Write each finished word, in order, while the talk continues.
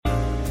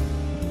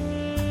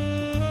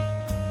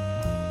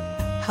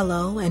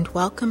Hello and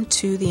welcome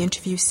to the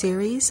interview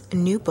series,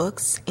 New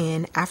Books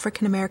in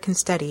African American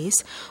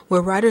Studies,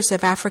 where writers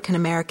of African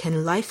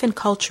American life and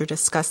culture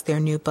discuss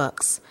their new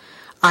books.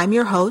 I'm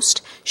your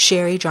host,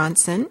 Sherry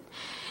Johnson,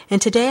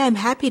 and today I'm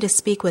happy to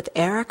speak with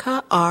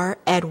Erica R.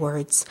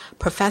 Edwards,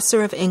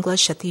 professor of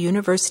English at the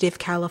University of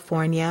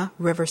California,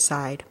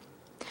 Riverside.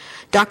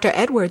 Dr.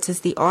 Edwards is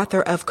the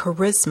author of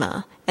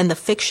Charisma and the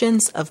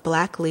Fictions of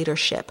Black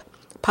Leadership,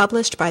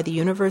 published by the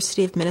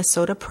University of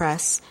Minnesota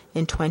Press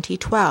in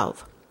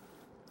 2012.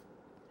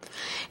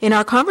 In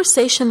our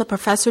conversation, the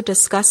professor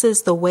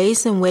discusses the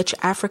ways in which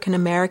African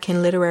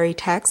American literary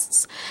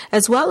texts,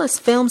 as well as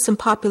films and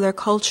popular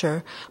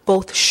culture,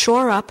 both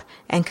shore up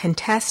and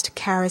contest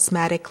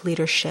charismatic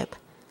leadership.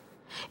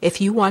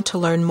 If you want to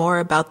learn more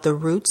about the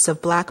roots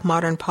of Black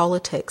modern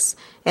politics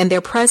and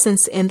their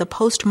presence in the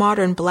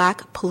postmodern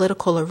Black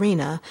political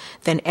arena,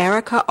 then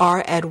Erica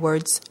R.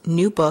 Edwards'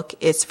 new book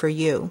is for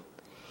you.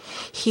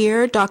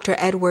 Here, Dr.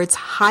 Edwards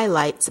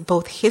highlights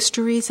both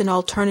histories and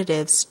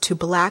alternatives to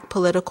Black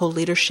political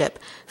leadership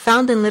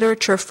found in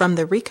literature from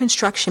the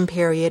Reconstruction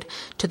period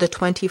to the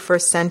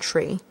 21st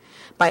century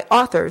by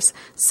authors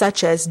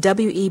such as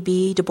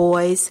W.E.B. Du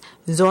Bois,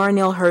 Zora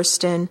Neale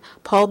Hurston,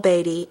 Paul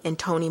Beatty, and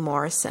Toni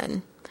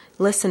Morrison.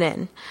 Listen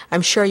in.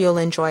 I'm sure you'll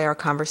enjoy our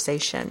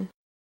conversation.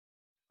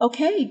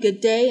 Okay,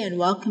 good day and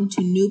welcome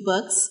to New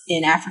Books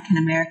in African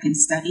American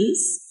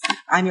Studies.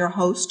 I'm your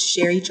host,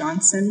 Sherry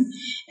Johnson,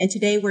 and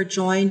today we're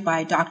joined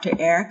by Dr.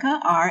 Erica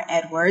R.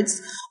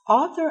 Edwards,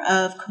 author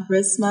of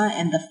Charisma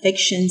and the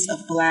Fictions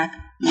of Black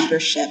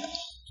Leadership.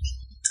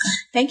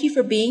 Thank you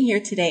for being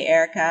here today,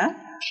 Erica.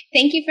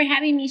 Thank you for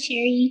having me,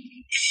 Sherry.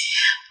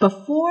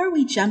 Before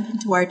we jump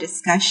into our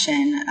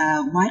discussion,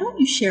 why don't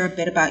you share a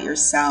bit about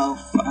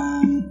yourself?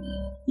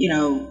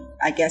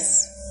 I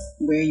guess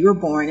where you were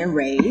born and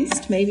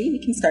raised. Maybe we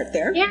can start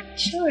there. Yeah,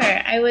 sure.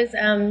 I was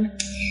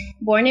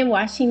born in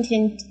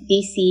Washington,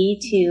 D.C.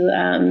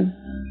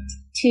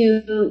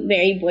 to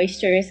very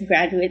boisterous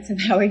graduates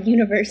of Howard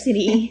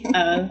University.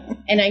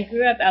 And I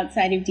grew up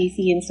outside of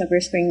D.C. in Silver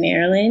Spring,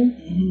 Maryland.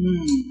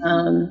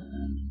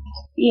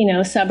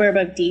 Suburb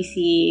of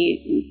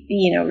D.C.,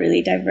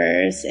 really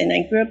diverse. And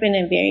I grew up in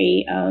a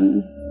very,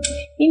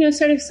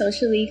 sort of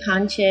socially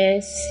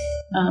conscious,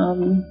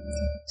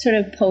 sort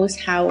of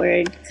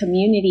post-Howard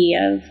community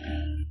of,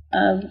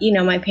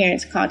 my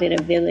parents called it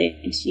a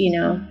village,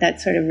 that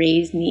sort of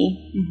raised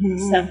me. Mm-hmm.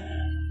 So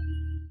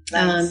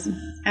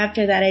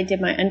after that, I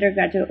did my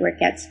undergraduate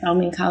work at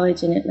Spelman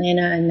College in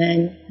Atlanta and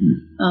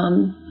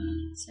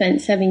then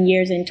spent 7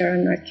 years in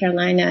Durham, North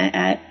Carolina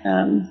at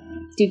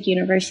Duke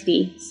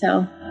University.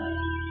 So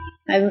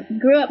I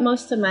grew up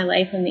most of my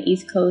life on the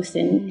East Coast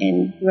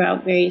and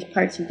throughout various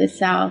parts of the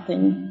South,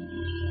 and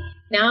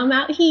now I'm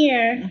out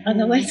here on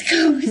the West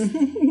Coast.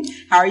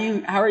 How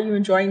are you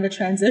enjoying the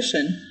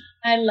transition?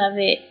 I love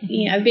it.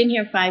 I've been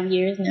here 5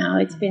 years now.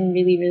 It's been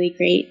really, really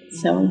great.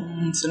 So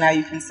now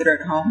you consider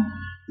it home?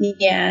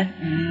 Yeah.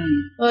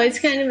 Well, it's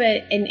kind of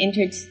an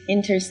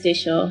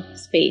interstitial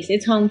space.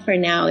 It's home for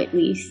now, at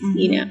least.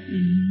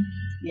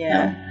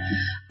 Yeah.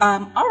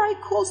 All right,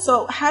 cool.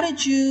 So how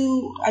did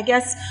you,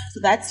 so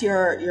that's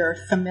your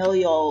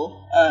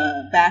familial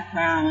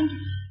background.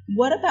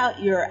 What about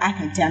your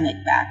academic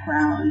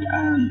background?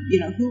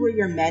 Who were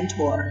your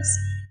mentors?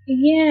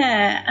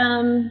 Yeah,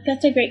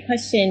 that's a great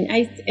question.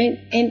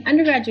 In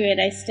undergraduate,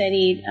 I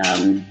studied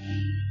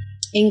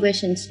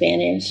English and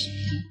Spanish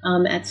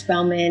at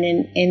Spelman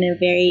in a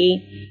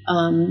very,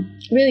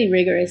 really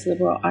rigorous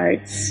liberal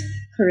arts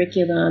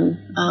curriculum,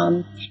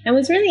 and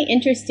was really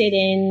interested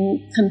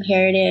in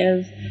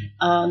comparative,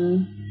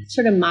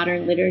 sort of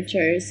modern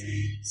literatures.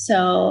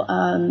 So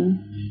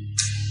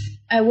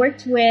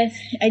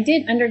I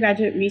did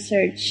undergraduate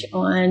research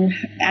on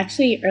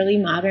actually early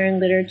modern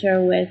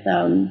literature with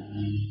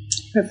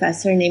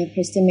professor named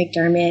Kristen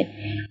McDermott.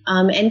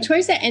 And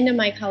towards the end of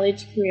my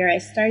college career, I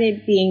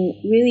started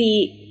being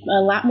really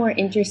a lot more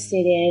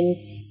interested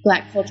in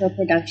Black cultural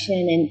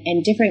production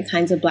and different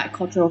kinds of Black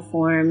cultural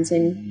forms,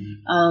 and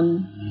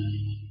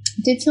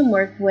did some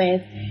work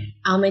with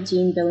Alma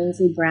Jean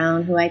Billingsley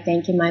Brown, who I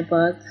thank in my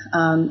book,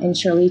 and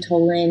Shirley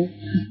Tolan,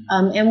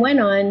 and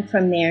went on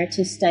from there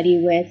to study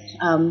with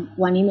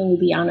Juanima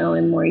Lubiano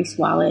and Maurice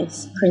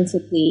Wallace,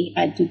 principally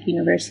at Duke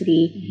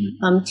University,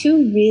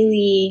 two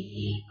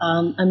really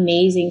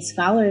amazing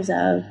scholars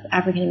of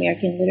African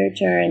American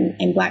literature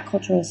and Black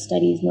cultural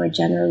studies more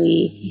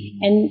generally,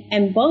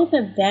 and both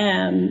of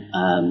them,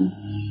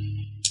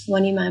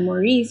 Juanima and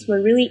Maurice, were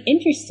really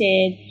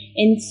interested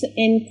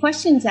in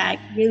questions that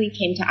really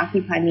came to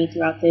occupy me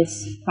throughout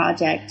this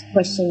project,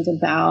 questions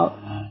about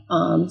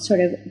sort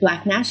of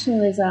Black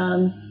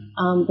nationalism,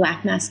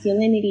 Black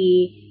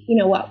masculinity,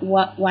 what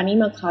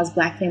Juanima calls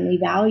Black family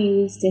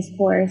values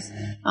discourse,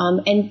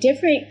 and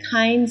different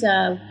kinds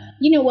of,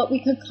 what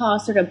we could call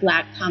sort of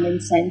Black common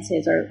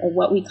senses, or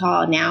what we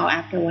call now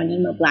after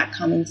Juanima Black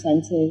common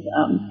senses,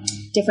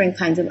 different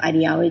kinds of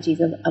ideologies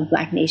of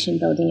Black nation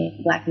building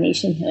and Black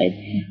nationhood.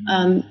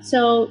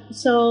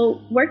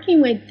 So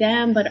working with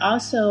them, but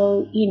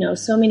also,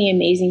 so many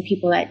amazing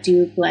people at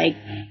Duke, like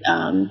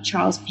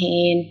Charles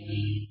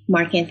Payne,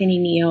 Mark Anthony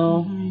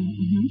Neal,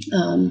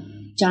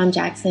 John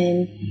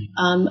Jackson.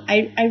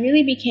 I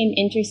really became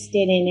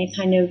interested in a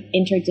kind of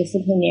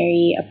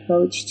interdisciplinary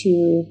approach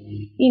to,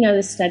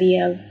 the study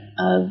of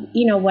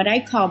what I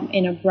call,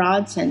 in a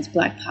broad sense,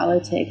 Black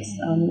politics,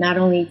 not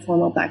only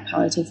formal Black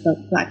politics,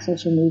 but Black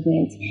social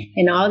movements,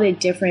 and all the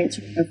different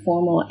sort of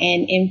formal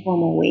and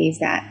informal ways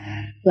that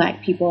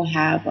Black people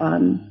have,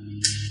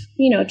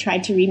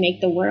 tried to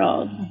remake the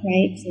world,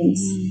 right,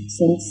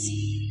 since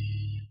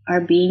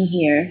our being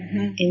here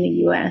in the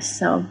U.S.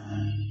 So,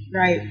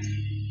 right.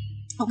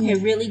 Okay,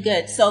 really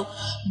good. So,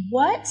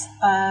 what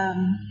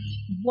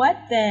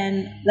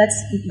then?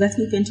 Let's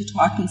move into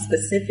talking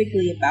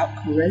specifically about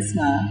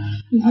charisma.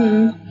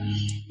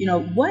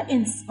 What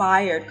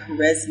inspired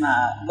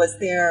charisma? Was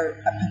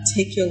there a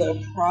particular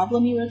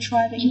problem you were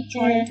trying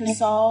to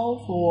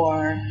solve,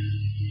 or?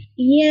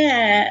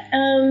 Yeah,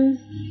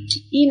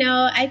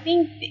 I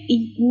think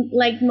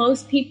like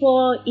most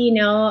people,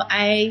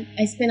 I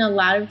spent a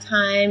lot of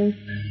time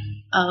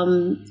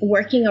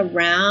working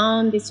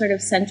around this sort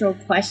of central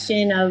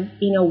question of,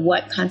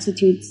 what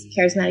constitutes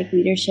charismatic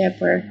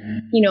leadership, or,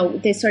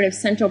 this sort of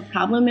central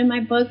problem in my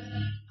book.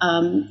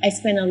 I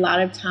spent a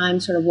lot of time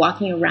sort of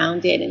walking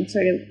around it and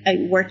sort of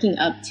working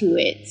up to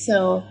it.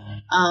 So,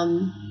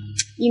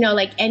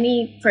 like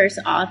any first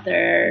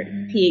author,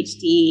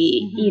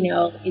 PhD,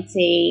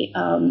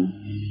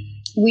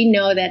 we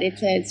know that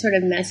it's a sort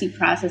of messy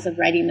process of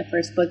writing the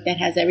first book that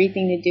has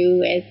everything to do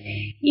with,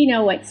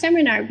 what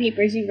seminar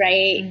papers you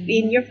write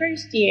in your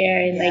first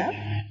year, and like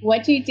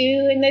what you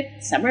do in the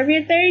summer of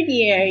your third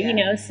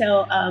year,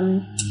 So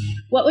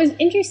what was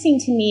interesting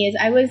to me is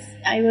I was,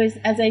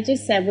 as I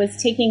just said, was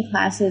taking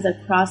classes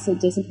across the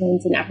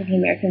disciplines in African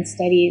American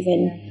studies,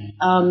 and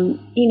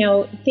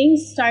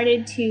things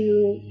started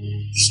to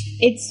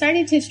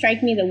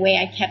strike me the way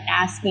I kept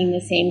asking the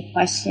same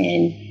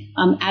question.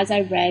 As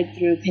I read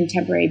through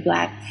contemporary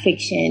Black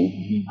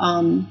fiction,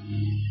 and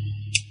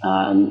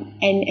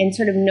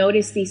sort of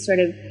noticed these sort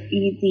of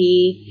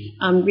the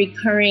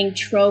recurring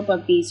trope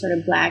of these sort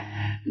of Black,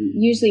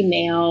 usually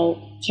male,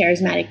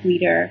 charismatic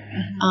leader,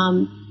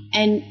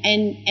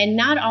 and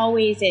not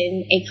always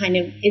in a kind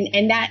of,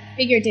 and that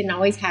figure didn't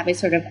always have a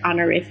sort of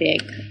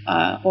honorific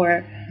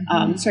or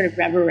sort of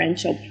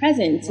reverential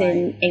presence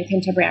in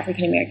contemporary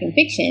African American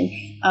fiction,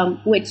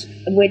 which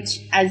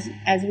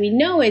as we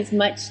know is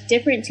much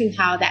different to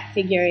how that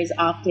figure is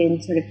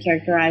often sort of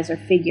characterized or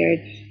figured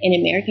in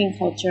American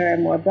culture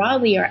more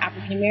broadly, or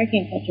African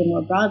American culture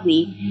more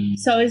broadly.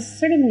 So I was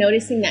sort of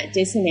noticing that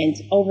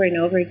dissonance over and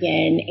over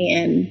again,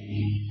 and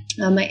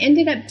I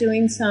ended up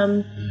doing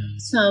some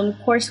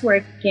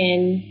coursework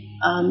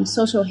in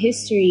social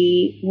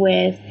history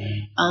with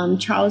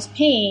Charles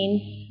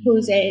Payne,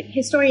 who's a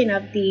historian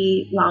of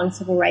the long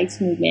civil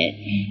rights movement.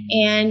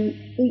 And,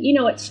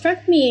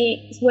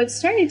 what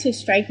started to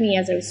strike me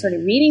as I was sort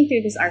of reading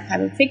through this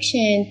archive of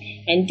fiction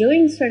and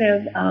doing sort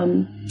of,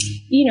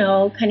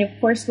 kind of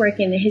coursework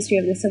in the history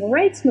of the civil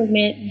rights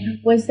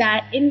movement, was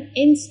that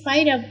in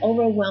spite of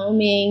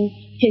overwhelming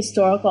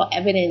historical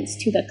evidence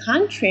to the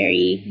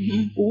contrary,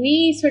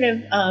 we sort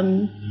of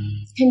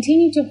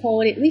continue to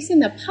hold, at least in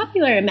the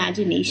popular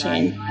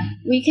imagination,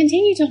 we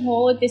continue to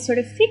hold this sort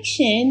of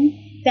fiction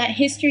that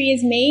history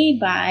is made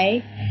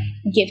by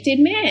gifted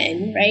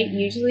men, right?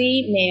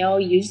 Usually male,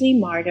 usually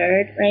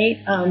martyred, right?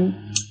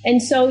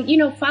 And so,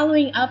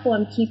 following up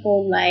on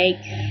people like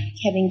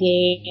Kevin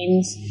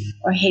Gaines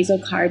or Hazel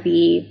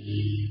Carby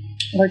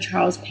or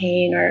Charles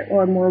Payne,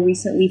 or more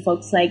recently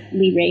folks like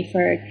Lee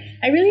Rayford,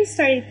 I really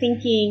started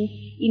thinking,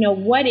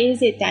 what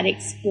is it that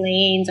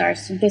explains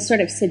this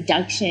sort of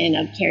seduction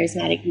of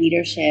charismatic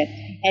leadership,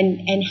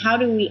 and how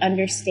do we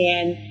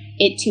understand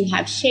it to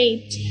have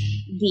shaped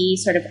the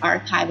sort of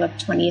archive of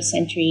 20th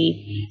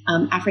century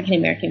African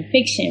American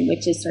fiction,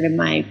 which is sort of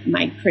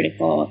my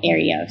critical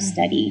area of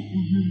study.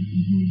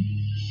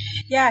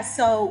 Yeah,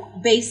 so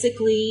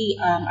basically,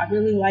 I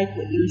really like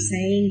what you were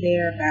saying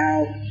there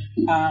about,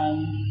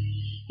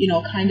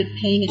 kind of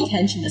paying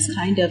attention, this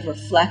kind of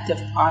reflective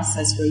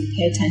process where you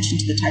pay attention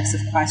to the types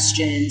of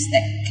questions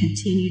that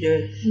continue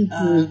to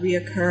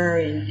reoccur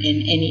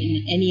in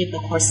any of the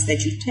courses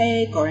that you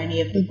take, or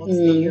any of the books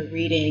that you're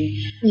reading.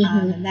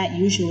 And that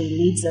usually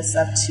leads us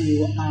up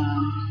to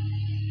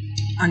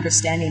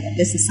understanding that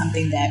this is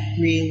something that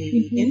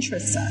really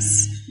interests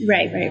us.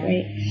 Right.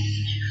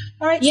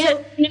 All right. Yeah.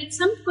 So, and at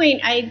some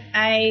point, I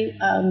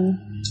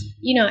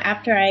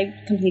after I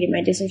completed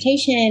my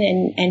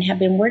dissertation and have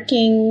been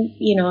working,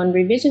 on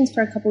revisions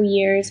for a couple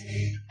years,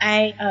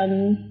 I,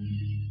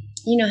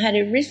 had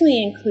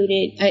originally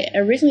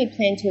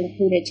planned to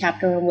include a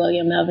chapter on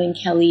William Melvin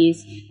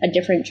Kelly's A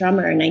Different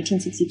Drummer, a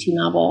 1962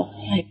 novel.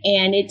 Right.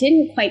 And it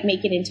didn't quite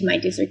make it into my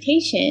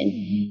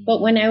dissertation. But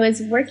when I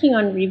was working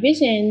on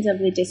revisions of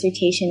the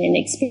dissertation and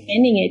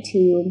expanding it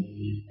to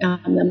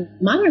the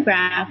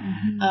monograph,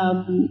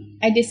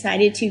 I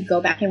decided to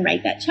go back and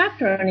write that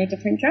chapter on a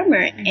different drummer.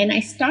 And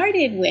I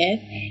started with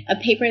a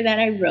paper that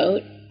I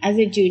wrote as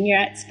a junior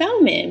at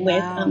Spelman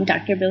with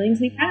Dr.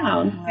 Billingsley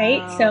Brown,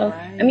 right? So,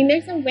 I mean,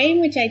 there's a way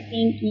in which I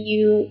think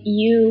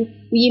you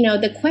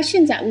know, the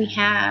questions that we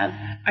have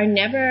are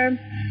never,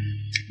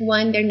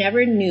 one, they're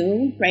never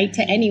new, right,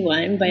 to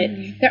anyone, but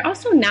they're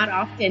also not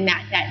often that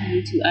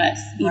new to us.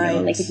 You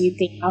know, like if you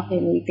think,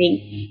 often we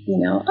think, you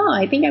know, oh,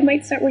 I think I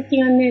might start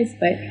working on this,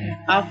 but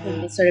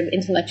often the sort of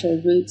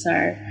intellectual roots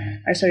are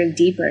sort of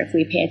deeper if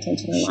we pay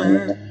attention along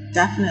with it.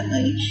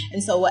 Definitely.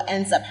 And so what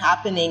ends up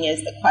happening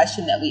is the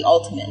question that we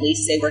ultimately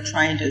say we're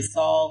trying to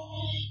solve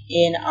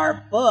in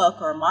our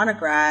book or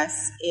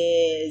monographs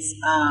is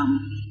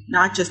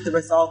not just the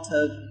result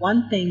of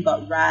one thing,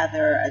 but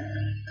rather a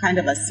kind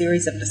of a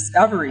series of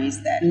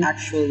discoveries that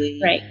actually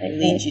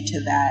lead you to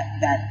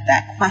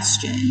that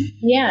question.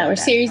 Yeah, or a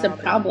series of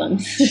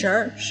problems.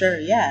 Sure,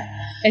 yeah.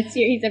 A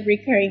series of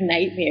recurring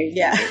nightmares.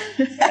 Yeah.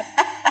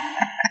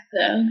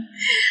 So,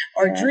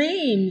 or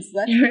dreams.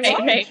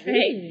 Right.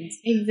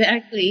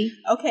 Exactly.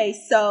 Okay,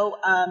 so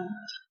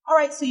all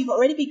right, so you've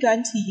already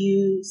begun to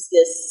use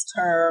this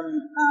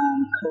term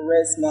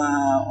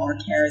charisma or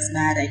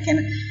charismatic,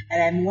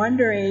 and I'm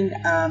wondering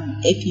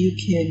if you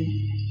can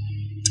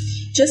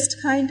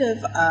just kind of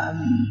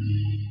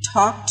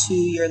talk to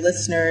your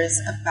listeners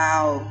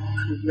about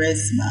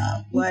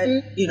charisma. What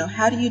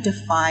how do you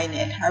define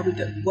it?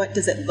 What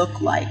does it look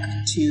like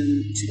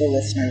to the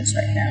listeners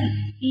right now?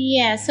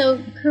 Yeah, so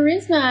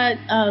charisma,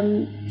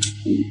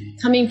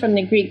 coming from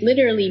the Greek,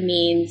 literally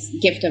means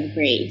gift of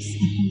grace,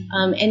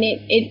 and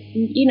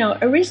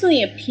it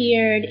originally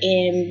appeared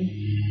in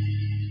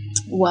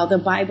the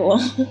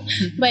Bible,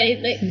 but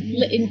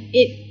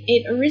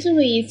it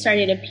originally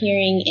started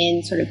appearing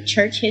in sort of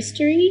church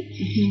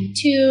history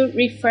to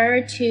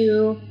refer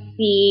to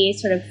the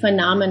sort of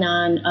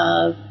phenomenon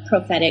of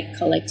prophetic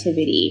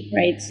collectivity,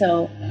 right?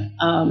 So,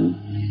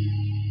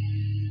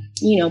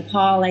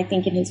 Paul, I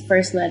think in his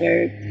first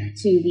letter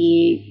to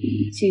the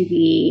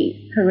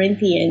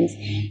Corinthians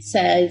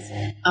says,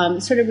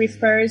 sort of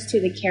refers to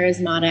the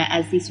charismata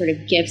as these sort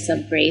of gifts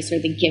of grace or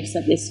the gifts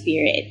of the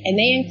Spirit. And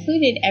they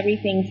included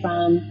everything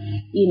from,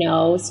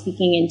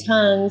 speaking in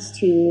tongues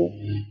to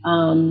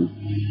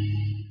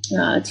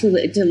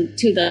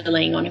the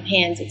laying on of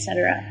hands,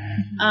 etc.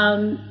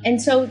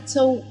 And so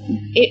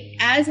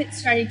as it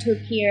started to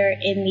appear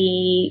in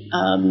the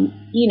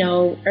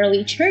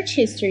early church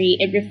history,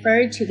 it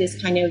referred to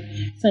this kind of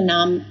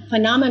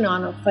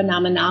phenomenon or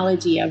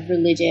phenomenology of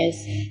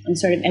religious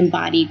sort of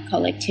embodied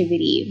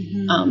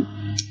collectivity,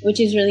 which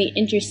is really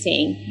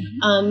interesting.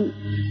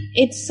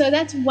 So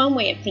that's one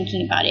way of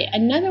thinking about it.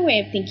 Another way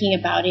of thinking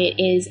about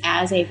it is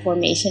as a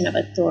formation of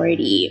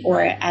authority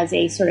or as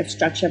a sort of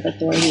structure of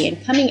authority,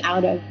 and coming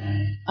out of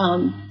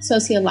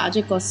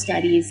sociological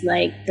studies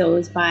like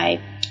those by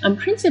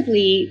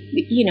principally,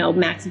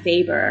 Max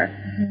Weber,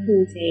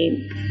 who's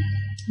a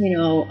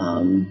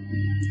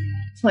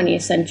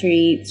 20th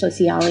century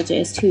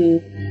sociologist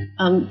who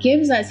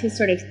gives us his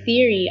sort of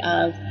theory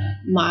of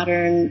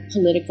modern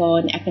political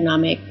and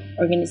economic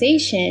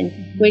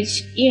organization,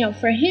 which,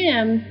 for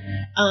him,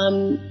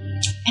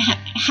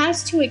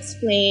 has to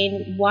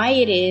explain why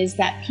it is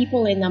that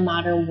people in the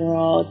modern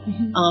world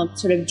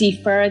sort of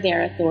defer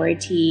their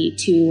authority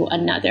to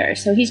another.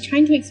 So he's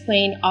trying to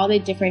explain all the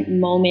different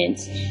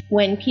moments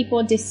when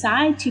people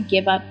decide to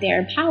give up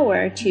their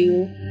power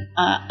to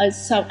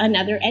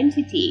another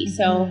entity.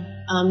 So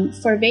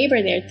for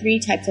Weber, there are three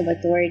types of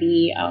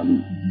authority.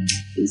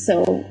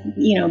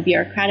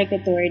 Bureaucratic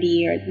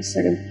authority, or the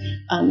sort of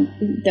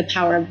the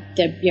power of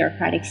the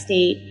bureaucratic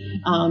state.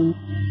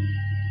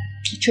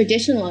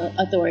 Traditional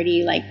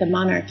authority like the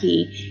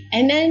monarchy.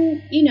 And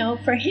then,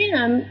 for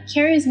him,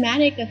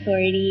 charismatic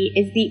authority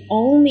is the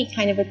only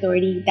kind of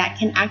authority that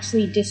can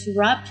actually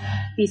disrupt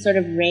the sort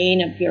of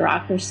reign of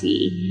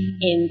bureaucracy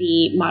in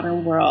the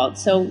modern world.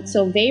 So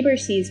Weber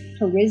sees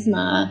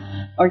charisma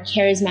or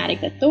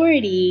charismatic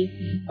authority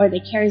or the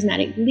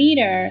charismatic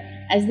leader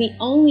as the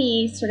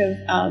only sort of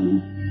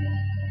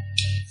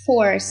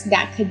force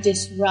that could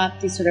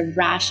disrupt the sort of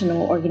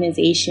rational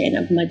organization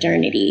of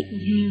modernity.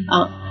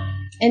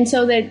 And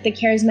so the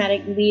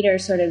charismatic leader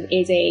sort of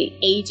is a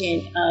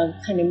agent of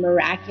kind of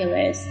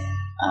miraculous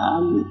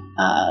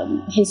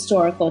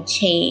historical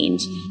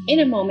change in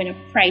a moment of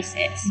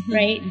crisis,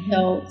 right?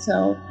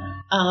 So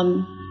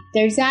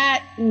there's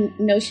that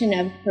notion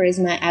of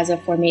charisma as a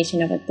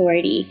formation of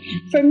authority.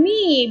 For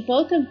me,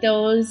 both of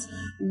those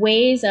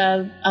ways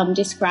of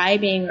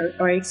describing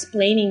or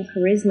explaining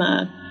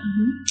charisma,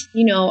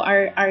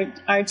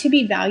 are to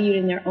be valued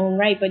in their own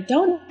right, but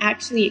don't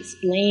actually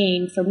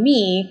explain for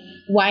me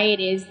why it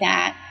is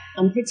that,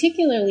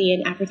 particularly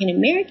in African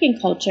American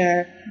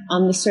culture,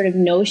 this sort of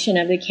notion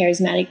of the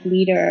charismatic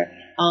leader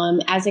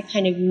as a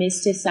kind of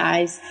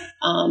mysticized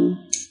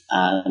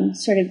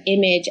sort of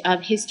image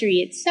of history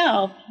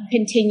itself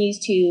continues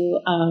to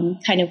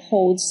kind of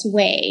hold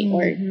sway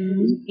or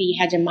be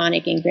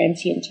hegemonic in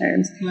Gramscian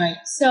terms. Right.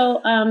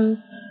 So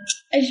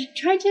I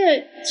try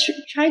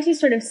to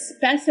sort of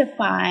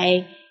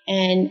specify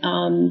and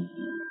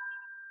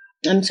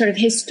sort of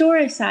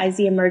historicize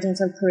the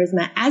emergence of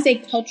charisma as a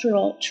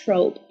cultural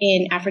trope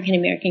in African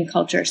American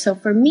culture. So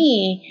for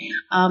me,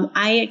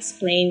 I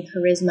explain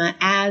charisma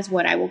as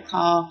what I will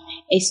call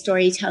a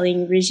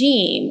storytelling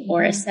regime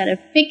or a set of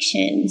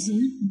fictions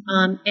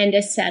and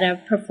a set of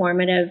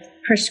performative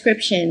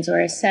prescriptions or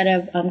a set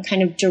of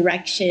kind of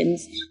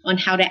directions on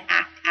how to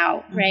act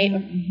out, right?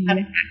 Or how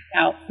to act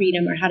out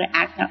freedom or how to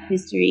act out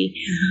history.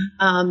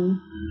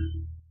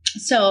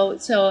 So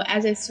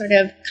as a sort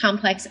of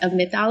complex of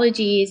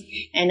mythologies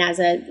and as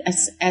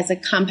a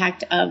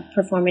compact of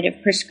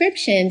performative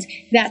prescriptions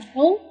that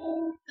both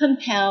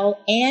compel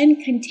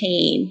and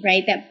contain,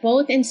 right? That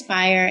both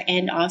inspire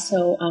and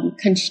also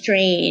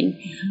constrain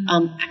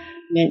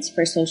movements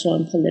for social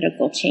and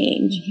political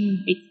change.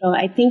 Right? So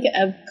I think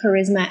of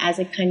charisma as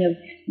a kind of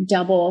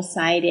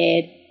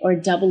double-sided or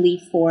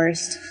doubly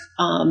forced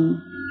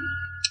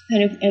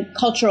kind of a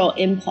cultural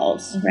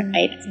impulse,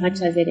 right? As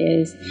much as it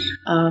is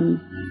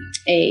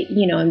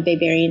in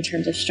Weberian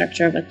terms of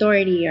structure of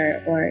authority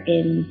or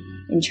in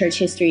church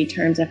history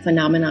terms of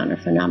phenomenon or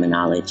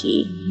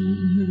phenomenology.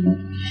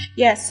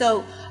 Yeah,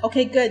 so,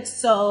 okay, good.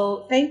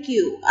 So thank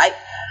you.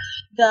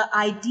 The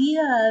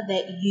idea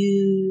that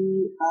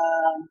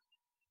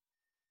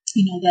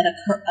that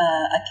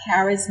a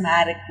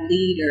charismatic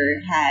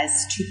leader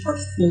has to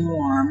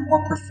perform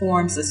or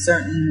performs a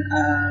certain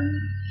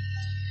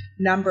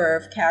number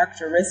of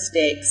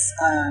characteristics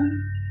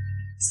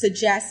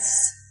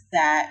suggests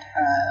that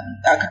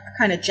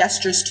kind of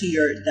gestures to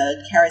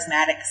the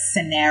charismatic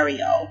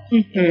scenario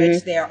in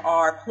which there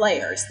are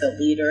players, the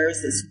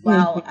leaders, as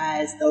well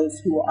as those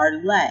who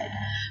are led.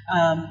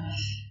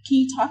 Can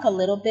you talk a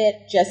little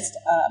bit just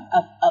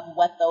of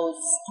what those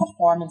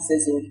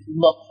performances would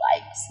look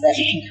like, so that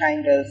we can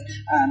kind of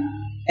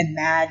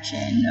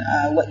imagine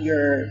what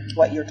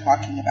you're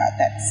talking about,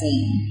 that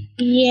scene?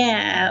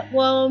 Yeah,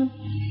 well.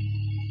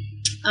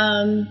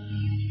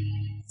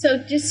 So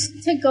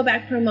just to go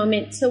back for a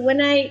moment, so when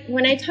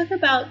I talk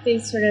about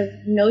this sort of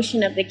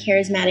notion of the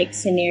charismatic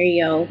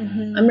scenario,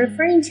 I'm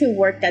referring to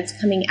work that's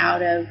coming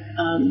out of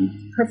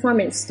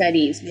performance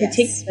studies,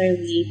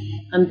 particularly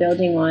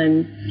building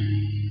on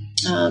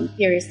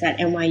theorist at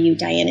NYU,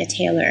 Diana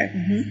Taylor.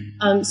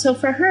 So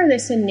for her, the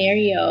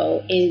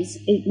scenario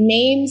it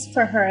names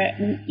for her,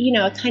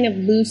 a kind of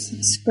loose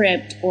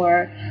script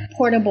or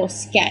portable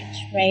sketch,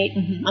 right?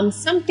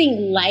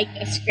 Something like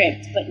a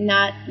script, but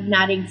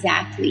not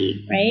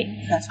exactly, right?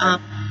 That's right.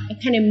 A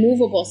kind of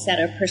movable set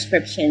of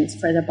prescriptions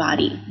for the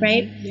body,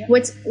 right?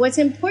 What's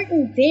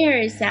important there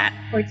is that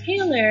for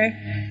Taylor,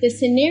 the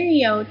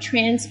scenario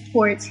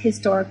transports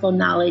historical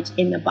knowledge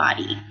in the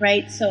body,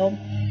 right? So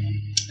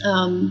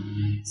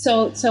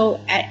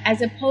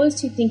as opposed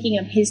to thinking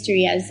of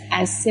history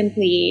as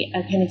simply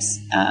a kind of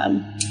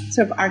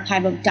sort of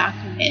archive of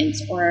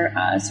documents or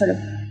sort of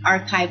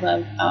archive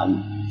of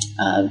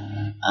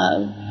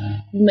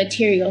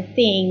material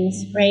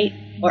things, right,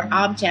 or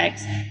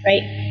objects,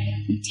 right?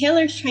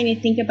 Taylor's trying to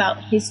think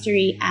about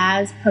history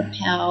as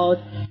propelled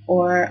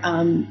or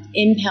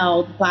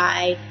impelled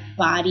by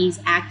bodies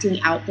acting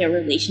out their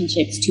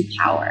relationships to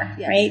power,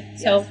 right?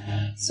 So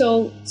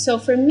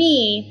for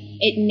me,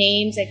 it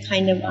names a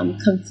kind of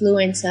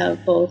confluence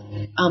of both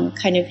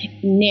kind of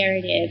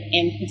narrative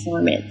and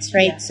performance,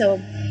 right? So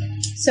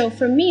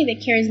for me, the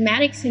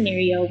charismatic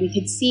scenario we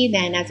could see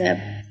then as a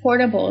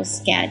portable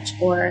sketch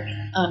or,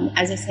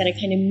 as I said, a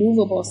kind of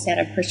movable set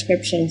of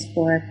prescriptions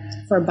for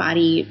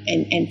body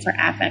and for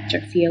affect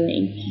or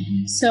feeling.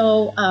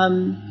 So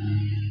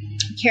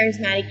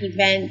charismatic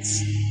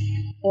events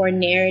or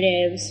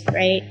narratives,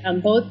 right?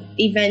 Both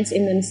events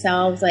in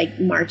themselves, like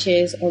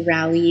marches or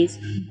rallies,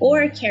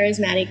 or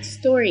charismatic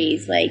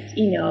stories, like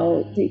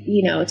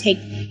take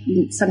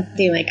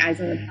something like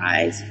Eyes on the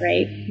Prize,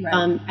 right?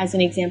 As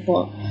an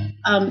example,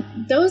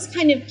 those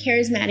kind of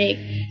charismatic,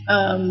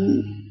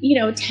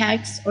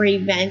 texts or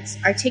events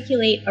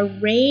articulate a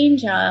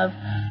range of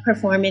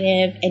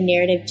performative and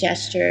narrative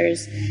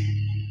gestures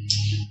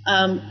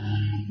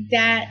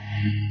that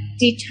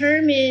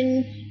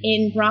determine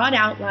in broad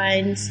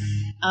outlines.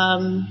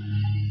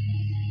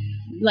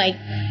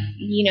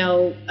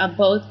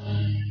 Both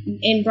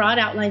in broad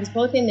outlines,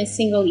 both in the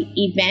single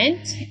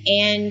event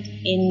and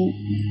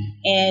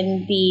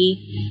in the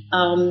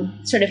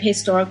sort of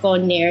historical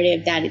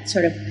narrative that it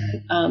sort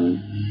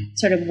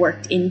of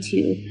worked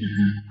into.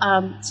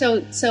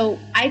 So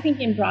I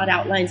think in broad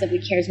outlines of the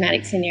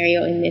charismatic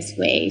scenario in this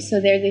way. So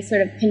there are these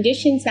sort of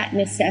conditions that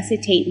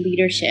necessitate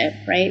leadership,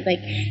 right?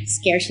 Like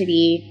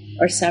scarcity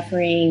or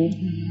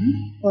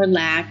suffering or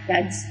lack.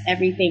 That's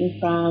everything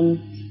from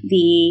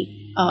the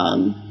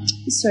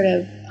sort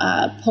of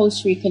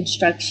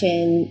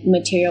post-Reconstruction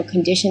material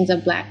conditions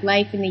of Black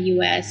life in the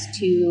U.S.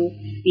 to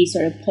the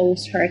sort of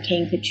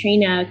post-Hurricane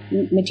Katrina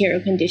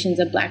material conditions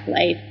of Black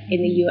life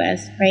in the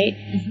U.S., right?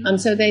 Mm-hmm.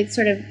 So the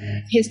sort of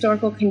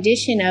historical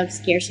condition of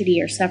scarcity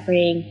or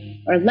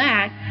suffering or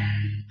lack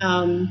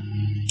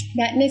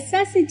that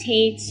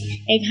necessitates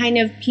a kind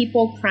of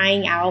people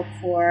crying out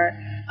for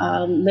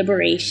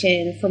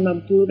liberation from a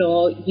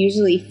brutal,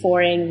 usually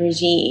foreign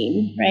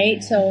regime,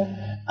 right? So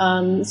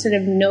sort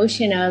of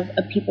notion of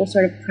people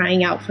sort of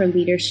crying out for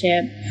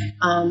leadership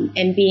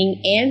and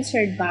being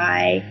answered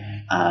by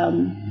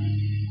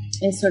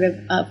a sort of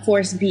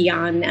force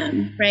beyond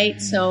them, right?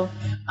 So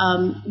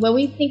when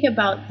we think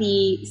about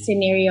the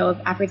scenario of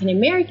African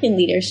American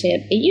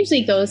leadership, it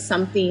usually goes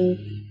something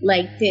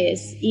like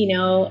this,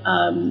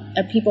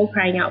 a people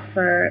crying out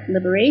for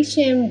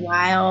liberation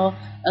while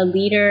a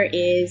leader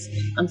is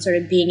sort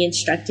of being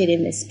instructed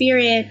in the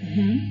spirit.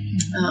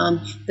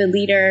 Mm-hmm. The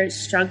leader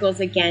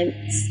struggles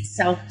against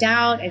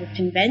self-doubt and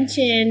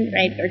convention,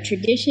 right, or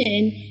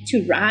tradition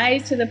to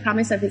rise to the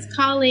promise of his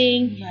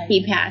calling. Right.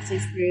 He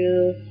passes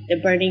through the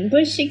burning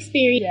bush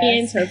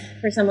experience, yes. Or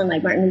for someone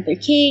like Martin Luther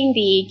King,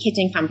 the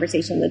kitchen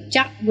conversation with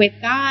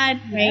God,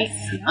 right?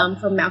 Yes. Yep.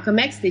 For Malcolm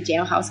X, the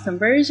jailhouse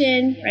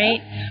conversion, yep.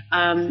 Right?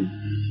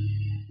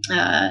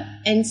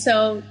 And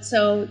so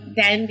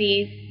then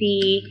the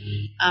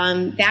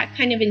that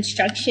kind of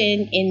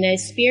instruction in the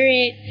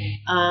spirit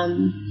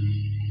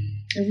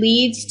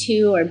leads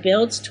to or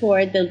builds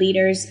toward the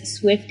leader's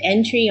swift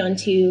entry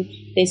onto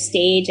the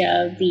stage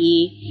of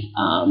the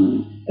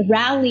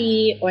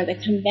rally or the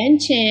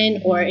convention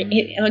or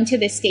onto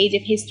the stage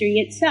of history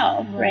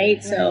itself,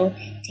 right? So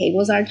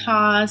tables are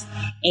tossed,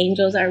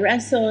 angels are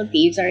wrestled,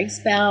 thieves are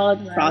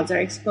expelled, frauds are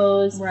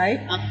exposed. Right.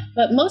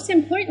 But most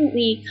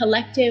importantly,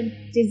 collective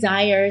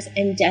desires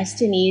and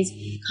destinies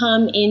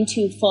come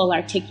into full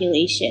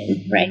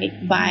articulation, right,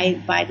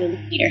 by the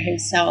leader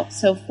himself.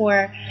 So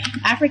for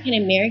African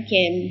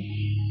American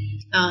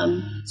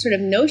sort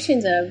of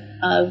notions of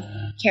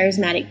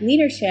charismatic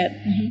leadership,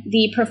 mm-hmm.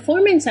 the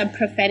performance of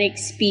prophetic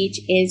speech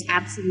is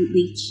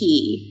absolutely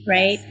key,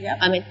 right? Yes, yep.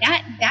 And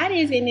that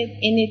is in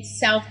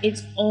itself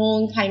its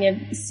own kind of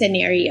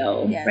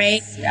scenario, yes,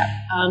 right? Yep.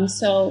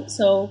 So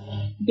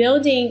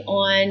building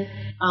on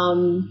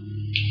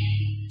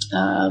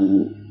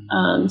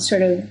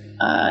sort of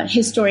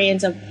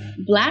historians of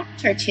Black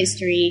church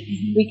history,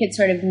 mm-hmm. we could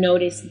sort of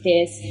notice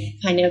this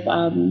kind of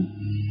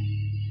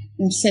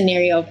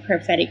scenario of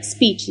prophetic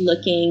speech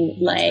looking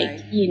like, right.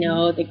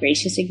 The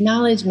gracious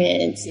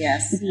acknowledgments,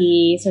 yes.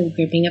 the sort of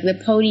gripping of the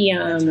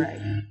podium, right.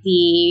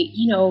 the,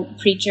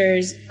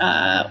 preachers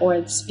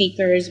or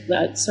speakers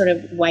sort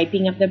of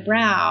wiping of the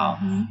brow,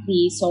 mm-hmm.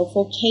 the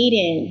soulful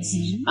cadence,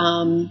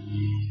 mm-hmm.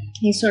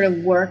 They sort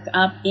of work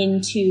up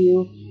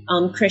into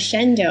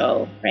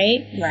crescendo,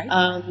 right? Right.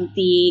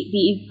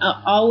 The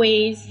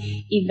always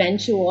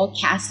eventual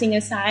casting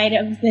aside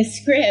of the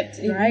script,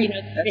 right.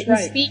 Written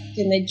speech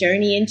and the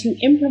journey into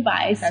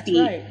improvised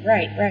speech.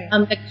 Right.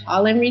 The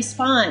call and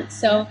response.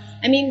 So,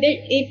 I mean,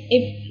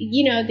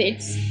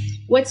 it's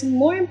what's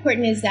more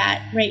important is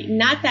that, right,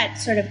 not that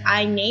sort of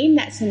I name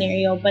that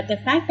scenario, but the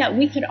fact that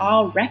we could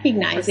all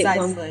recognize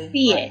Precisely. It when we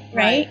see it,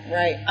 right?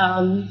 Right.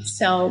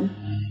 So.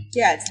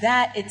 Yeah, it's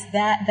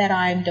that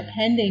I'm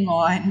depending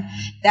on,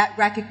 that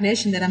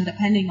recognition that I'm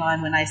depending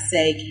on when I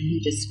say, can you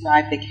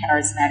describe the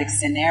charismatic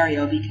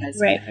scenario? Because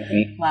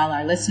while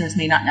our listeners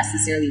may not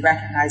necessarily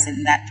recognize it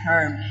in that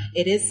term,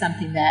 it is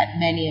something that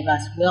many of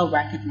us will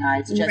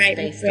recognize just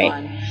based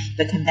on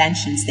the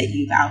conventions that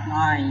you've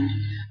outlined.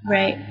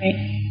 Right.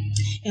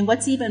 And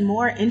what's even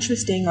more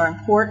interesting or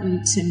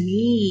important to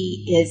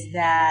me is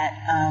that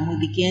we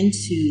begin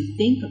to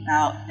think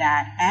about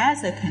that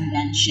as a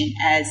convention,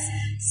 as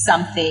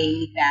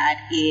something that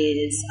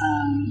is,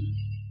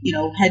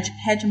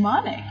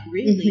 hegemonic,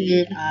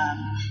 really,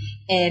 mm-hmm.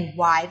 And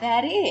why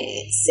that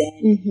is.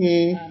 And,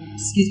 mm-hmm.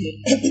 Excuse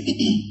me.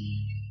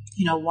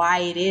 Why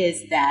it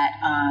is that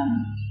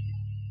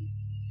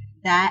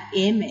that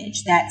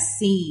image, that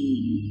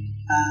scene,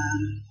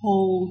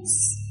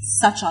 holds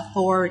such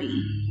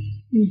authority.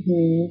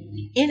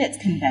 Mm-hmm. In its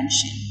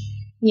convention.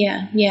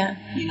 Yeah.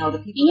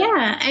 The people.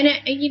 Yeah, and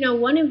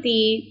one of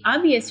the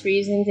obvious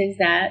reasons is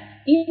that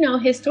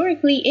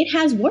historically it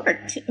has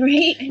worked,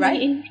 right?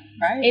 Right.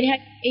 It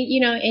had,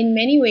 in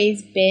many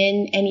ways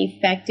been an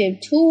effective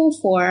tool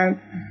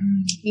for,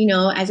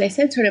 as I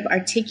said, sort of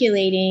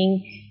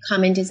articulating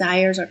common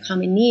desires or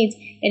common needs.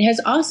 It has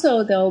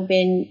also, though,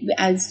 been,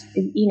 as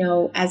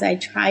I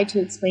try to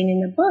explain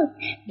in the book,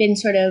 been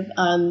sort of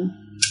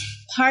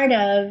part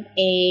of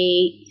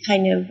a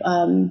kind of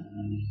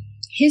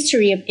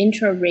history of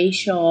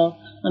intraracial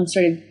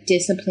sort of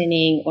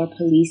disciplining or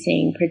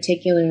policing,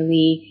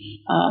 particularly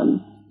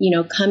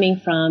coming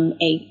from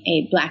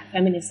a Black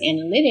feminist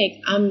analytic.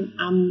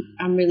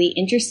 I'm really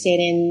interested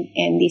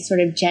in these sort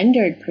of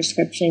gendered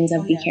prescriptions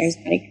of the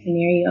charismatic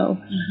scenario.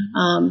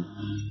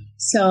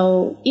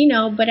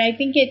 Mm-hmm. But I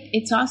think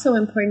it's also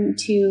important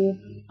to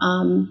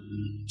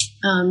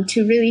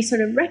to really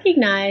sort of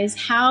recognize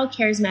how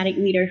charismatic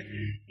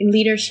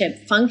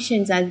leadership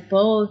functions as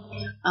both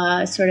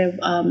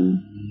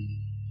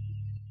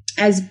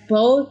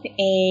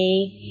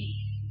a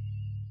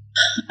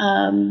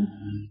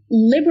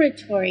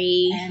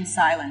liberatory and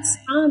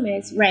silencing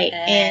promise, right,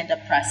 and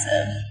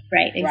oppressive,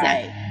 right,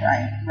 exactly,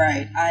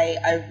 right.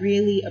 I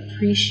really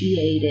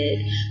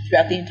appreciated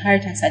throughout the entire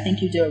text. I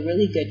think you do a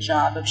really good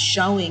job of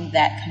showing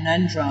that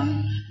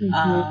conundrum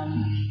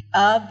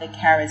of the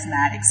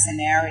charismatic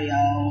scenario,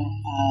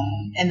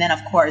 and then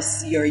of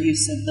course your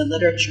use of the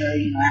literature,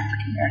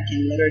 African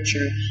American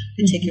literature,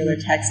 particular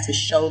text to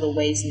show the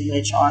ways in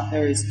which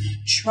authors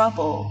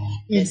trouble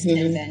this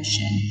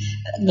convention.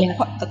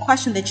 The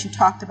question that you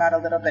talked about a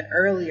little bit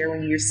earlier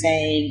when you were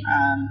saying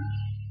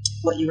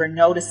what you were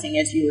noticing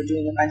as you were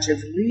doing a bunch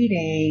of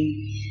reading,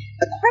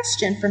 the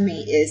question for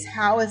me is,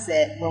 how is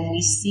it when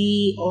we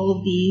see all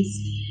of these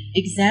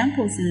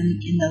examples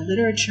in the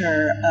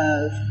literature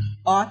of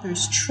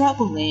authors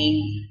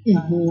troubling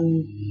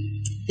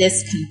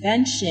this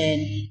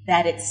convention,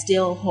 that it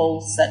still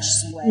holds such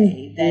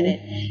sway, that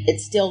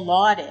it's still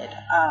lauded?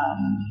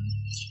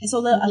 And so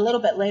a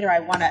little bit later, I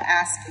want to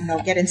ask,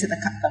 get into the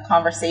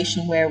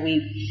conversation where we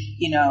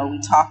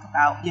talk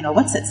about,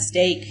 what's at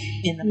stake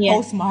in the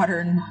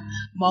postmodern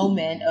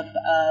moment of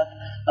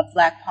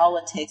Black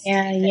politics.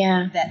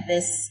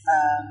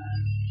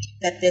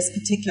 That this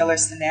particular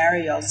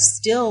scenario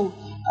still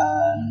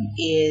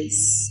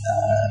is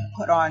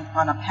put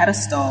on a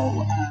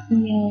pedestal,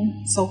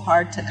 so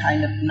hard to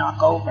kind of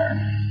knock over.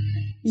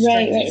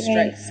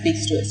 Strength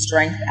speaks to its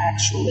strength,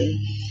 actually.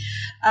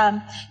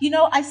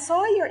 I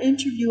saw your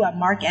interview on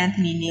Mark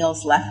Anthony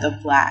Neal's Left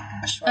of Black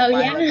a short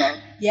while ago.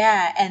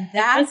 Yeah, and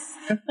that's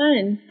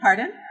fun.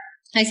 Pardon?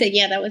 I said,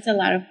 yeah, that was a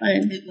lot of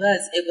fun. It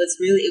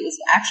was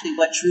actually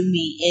what drew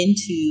me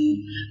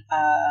into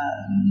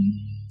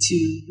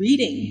to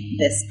reading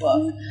this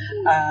book.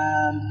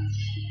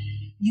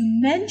 You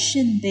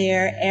mentioned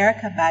there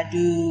Erykah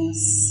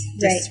Badu's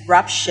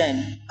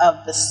disruption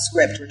of the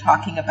script. We're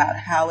talking about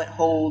how it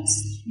holds,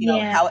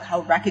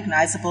 how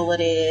recognizable it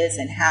is,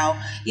 and how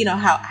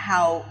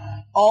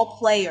all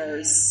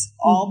players,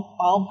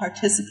 all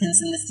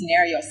participants in the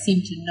scenario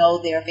seem to know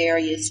their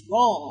various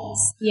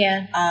roles.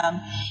 Yeah.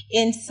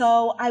 And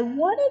so I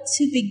wanted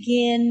to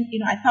begin,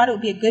 I thought it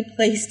would be a good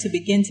place to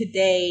begin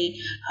today,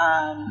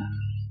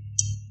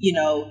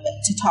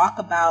 to talk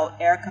about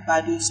Erykah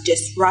Badu's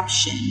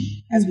disruption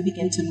as we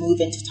begin to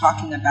move into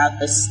talking about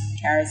this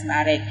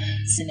charismatic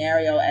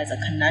scenario as a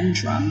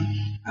conundrum.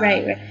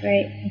 Right.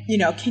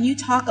 Can you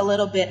talk a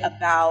little bit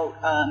about,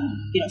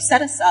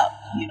 set us up?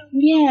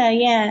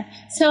 Yeah.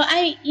 So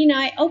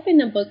I opened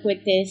the book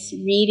with this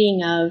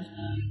reading of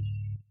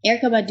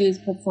Erykah Badu's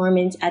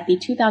performance at the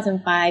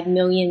 2005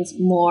 Millions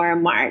More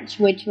March,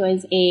 which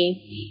was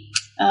a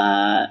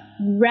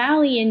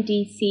rally in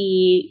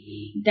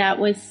D.C. that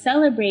was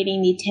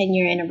celebrating the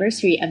 10-year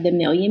anniversary of the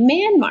Million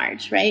Man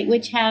March, right?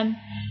 Which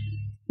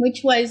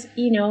was,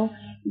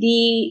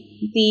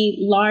 the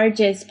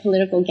largest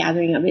political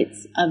gathering of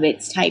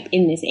its type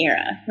in this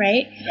era,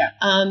 right? Yeah.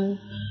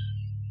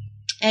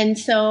 And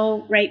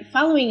so,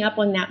 following up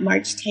on that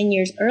march 10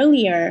 years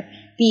earlier,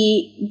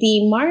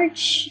 the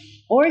march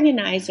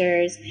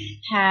organizers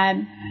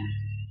had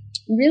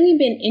really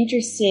been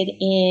interested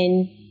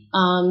in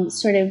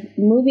sort of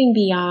moving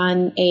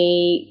beyond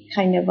a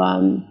kind of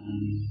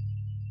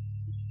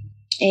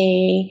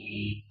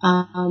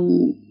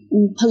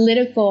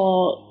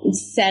political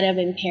set of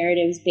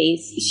imperatives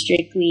based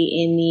strictly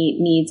in the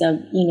needs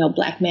of,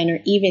 Black men, or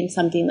even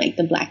something like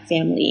the Black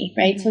family,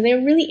 right? So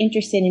they're really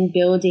interested in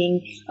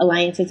building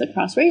alliances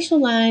across racial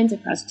lines,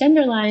 across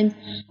gender lines,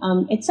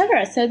 et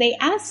cetera. So they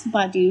asked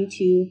Badu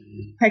to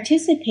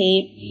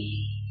participate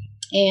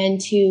and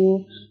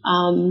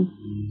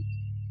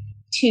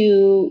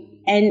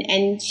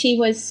and she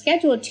was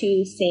scheduled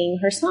to sing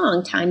her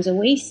song, Time's a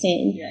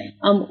Wastin'.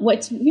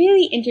 What's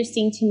really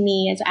interesting to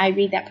me as I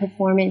read that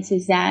performance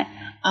is that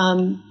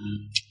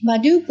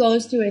Badu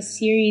goes through a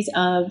series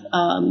of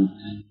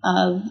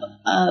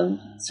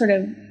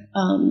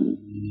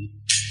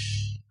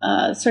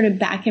sort of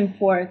back and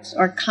forth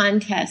or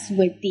contests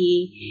with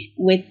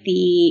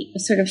the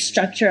sort of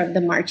structure of the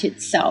march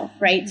itself,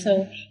 right?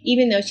 So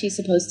even though she's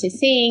supposed to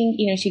sing,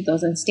 she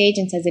goes on stage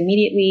and says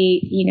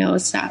immediately,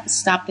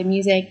 stop the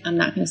music. I'm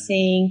not going to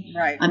sing.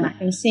 Right. I'm not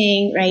going to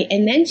sing. Right.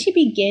 And then she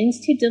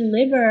begins to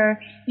deliver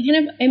a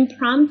kind of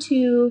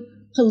impromptu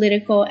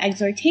political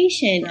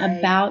exhortation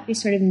about the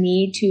sort of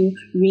need to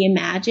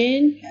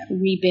reimagine,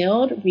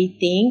 rebuild,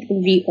 rethink,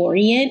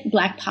 reorient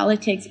Black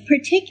politics,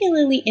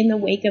 particularly in the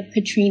wake of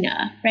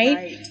Katrina,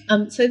 right?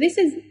 So this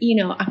is,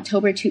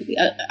 October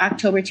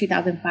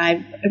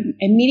 2005,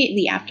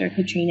 immediately after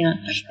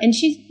Katrina. And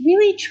she's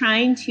really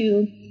trying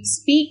to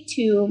speak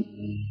to,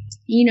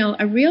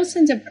 a real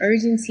sense of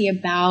urgency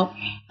about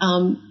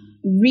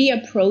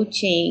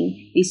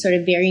reapproaching the sort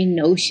of very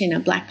notion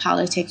of Black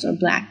politics or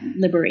Black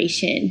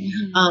liberation.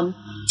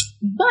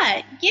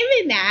 But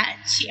given that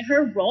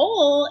her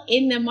role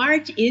in the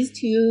march is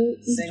to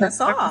sing a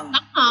song.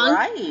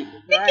 Right.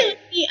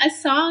 Particularly a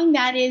song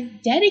that is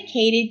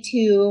dedicated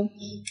to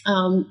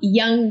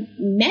young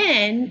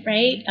men,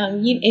 right?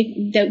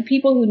 The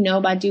people who know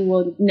Badu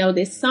will know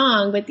this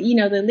song, but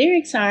the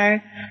lyrics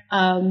are,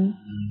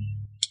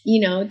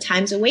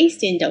 time's a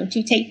wasting. Don't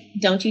you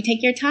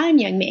take your time,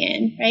 young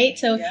man, right?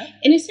 So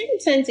in a certain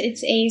sense,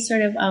 it's a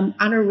sort of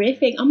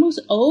honorific, almost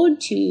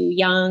ode to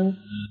young,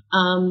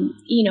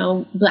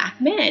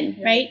 Black men,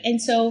 right? And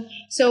so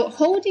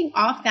holding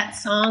off that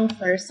song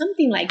for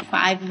something like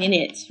 5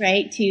 minutes,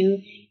 right,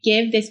 to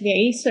give this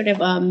very sort of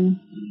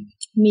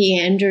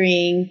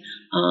meandering,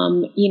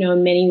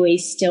 in many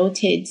ways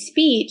stilted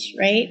speech,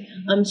 right?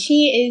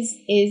 She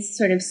is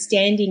sort of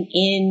standing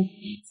in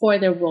for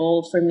the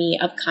role for me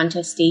of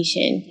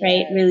contestation,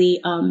 right?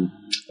 Really,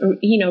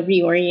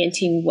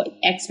 reorienting what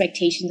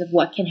expectations of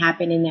what can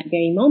happen in that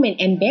very moment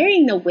and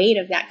bearing the weight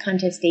of that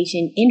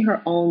contestation in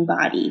her own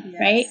body,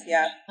 right?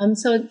 Yeah.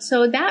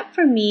 So that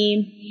for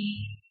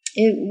me,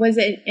 it was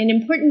an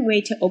important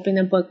way to open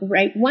the book,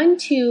 right? One,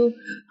 to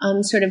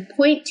sort of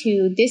point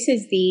to this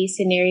is the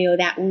scenario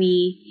that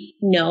we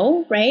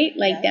know, right?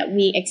 Like that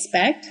we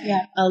expect.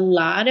 Yeah. A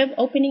lot of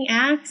opening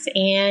acts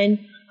and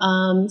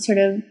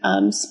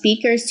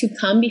speakers to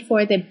come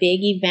before the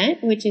big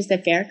event, which is the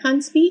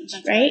Farrakhan speech,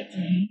 right?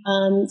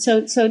 Mm-hmm.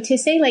 So to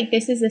say like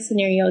this is a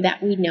scenario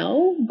that we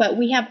know, but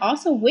we have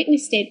also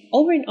witnessed it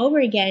over and over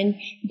again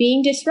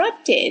being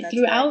disrupted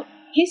throughout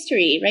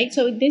history, right?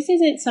 So this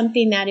isn't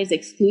something that is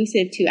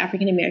exclusive to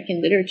African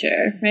American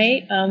literature,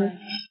 right?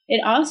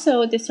 It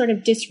also, the sort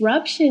of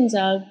disruptions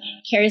of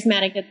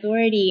charismatic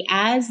authority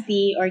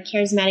or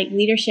charismatic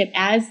leadership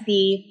as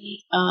the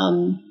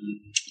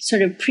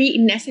sort of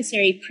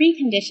necessary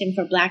precondition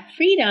for Black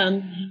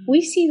freedom.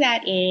 We see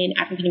that in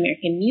African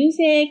American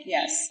music,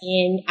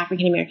 in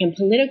African American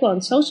political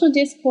and social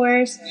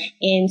discourse,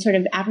 in sort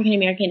of African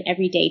American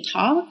everyday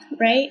talk,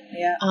 right?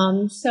 Yeah.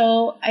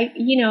 So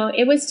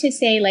it was to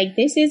say like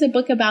this is a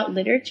book about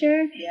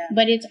literature,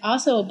 but it's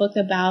also a book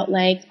about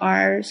like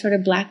our sort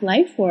of Black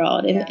life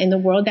world and the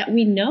world that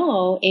we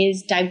know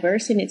is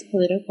diverse in its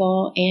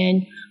political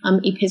and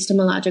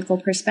epistemological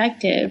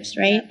perspectives,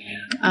 right?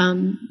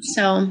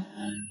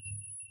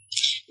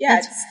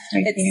 It's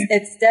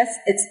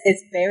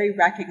very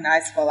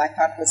recognizable. I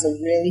thought it was a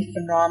really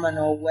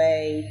phenomenal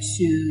way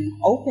to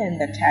open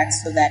the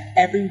text so that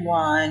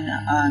everyone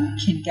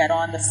can get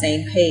on the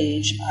same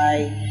page.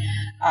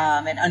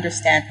 And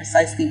understand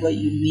precisely what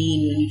you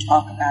mean when you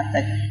talk about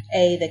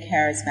the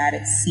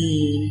charismatic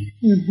scene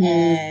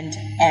and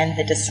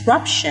the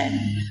disruption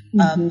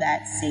of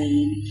that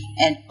scene,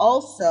 and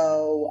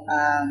also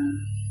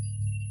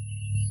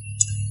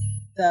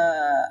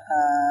the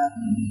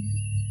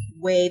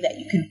way that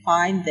you can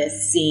find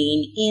this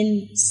scene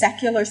in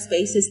secular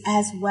spaces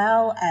as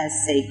well as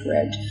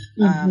sacred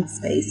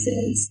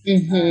spaces.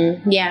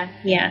 Yeah,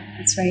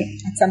 that's right.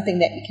 It's something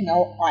that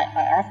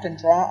I often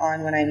draw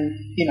on when I'm,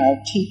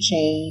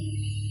 teaching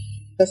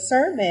the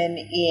sermon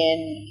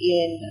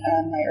in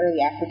my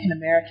early African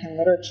American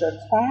literature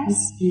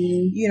class.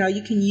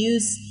 You can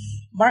use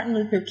Martin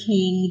Luther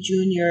King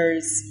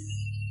Jr.'s,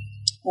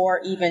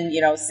 or even,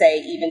 say,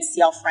 even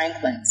C.L.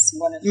 Franklin's,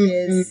 one of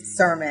his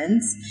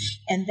sermons,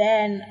 and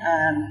then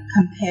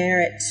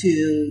compare it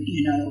to,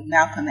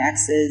 Malcolm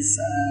X's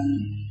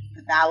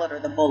The Ballad or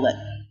the Bullet,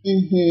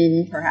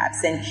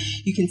 perhaps. And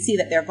you can see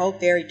that they're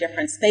both very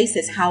different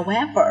spaces.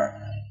 However,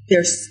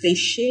 they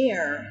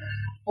share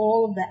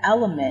all of the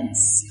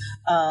elements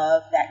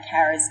of that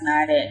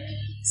charismatic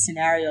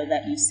scenario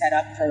that you set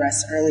up for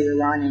us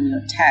earlier on in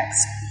your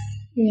text.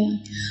 Yeah.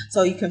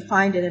 So you can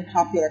find it in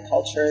popular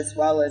culture as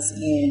well as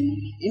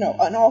in, in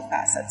all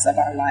facets of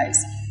our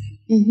lives.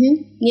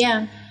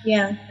 Yeah,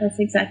 that's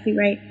exactly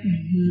right.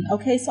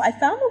 Okay, so I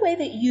found the way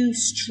that you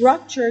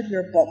structured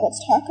your book.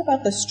 Let's talk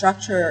about the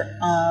structure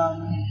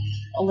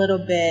a little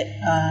bit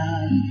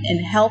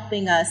in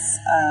helping us.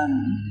 I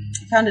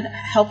found it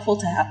helpful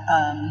to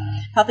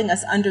helping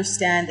us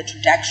understand the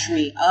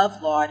trajectory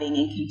of lauding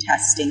and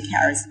contesting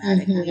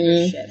charismatic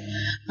leadership.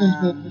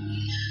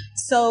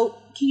 So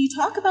can you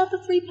talk about the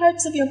 3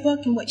 parts of your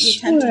book and what you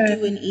attempt to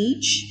do in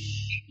each?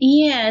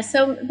 Yeah,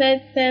 so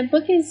the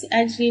book is,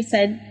 as you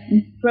said,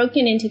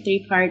 broken into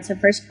 3 parts. The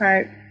first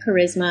part,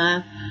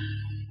 charisma.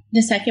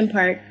 The second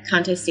part,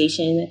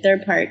 contestation. The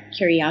third part,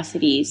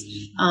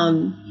 curiosities.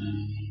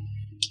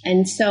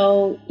 And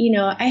so,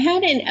 I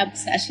had an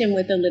obsession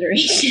with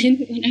alliteration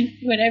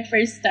when I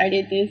first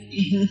started this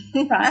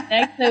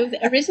project. So it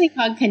was originally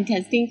called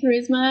Contesting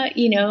Charisma,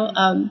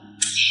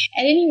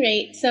 At any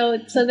rate, so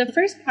the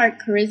first part,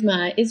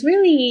 charisma, is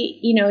really,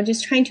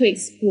 just trying to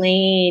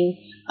explain,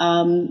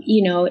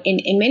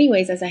 in many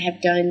ways, as I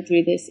have done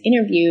through this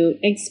interview,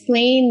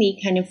 explain the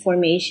kind of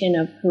formation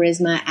of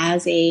charisma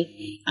as a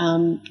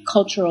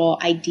cultural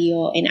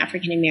ideal in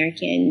African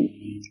American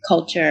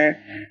culture,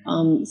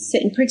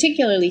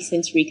 particularly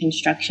since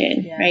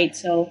Reconstruction, right?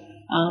 So,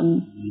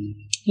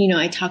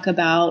 I talk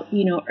about,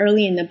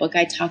 early in the book,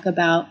 I talk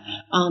about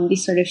the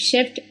sort of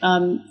shift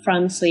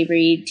from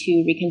slavery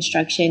to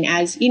Reconstruction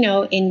as, in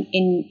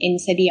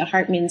Saidiya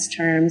Hartman's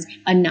terms,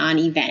 a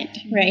non-event,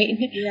 right?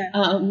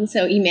 Yeah.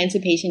 So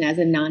emancipation as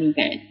a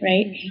non-event,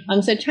 right?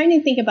 Mm-hmm. So trying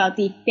to think about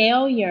the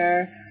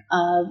failure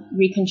of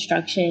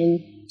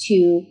Reconstruction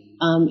to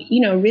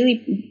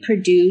really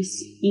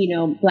produce,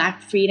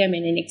 Black freedom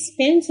in an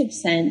expansive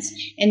sense,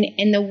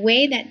 and the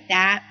way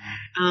that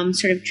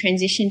sort of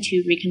transition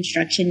to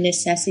Reconstruction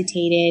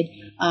necessitated,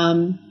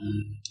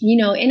 in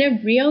a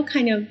real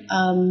kind of,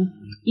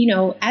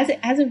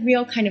 as a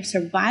real kind of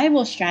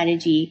survival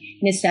strategy,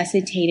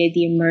 necessitated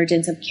the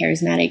emergence of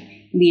charismatic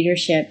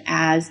leadership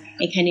as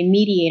a kind of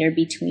mediator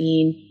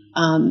between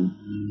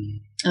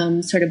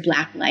sort of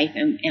Black life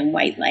and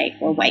white life,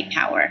 or white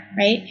power,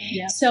 right?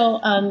 Yeah. So,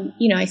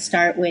 I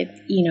start with,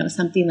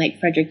 something like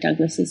Frederick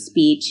Douglass's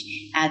speech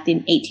at the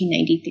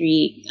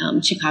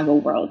 1893 Chicago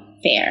World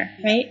Fair,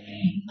 right?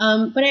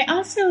 But I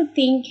also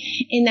think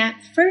in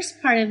that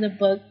first part of the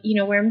book,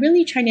 where I'm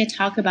really trying to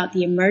talk about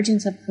the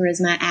emergence of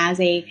charisma as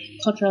a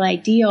cultural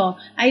ideal,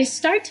 I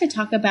start to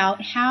talk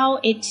about how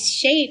it's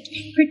shaped,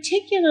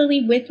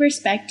 particularly with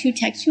respect to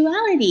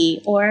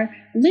textuality or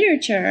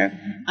literature,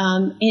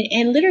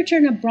 and literature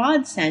in a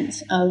broad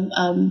sense of,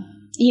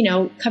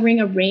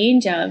 covering a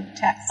range of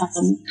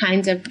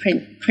kinds of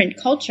print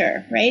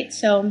culture, right?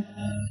 So,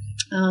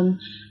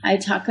 I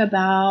talk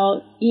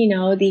about,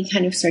 the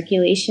kind of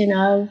circulation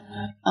of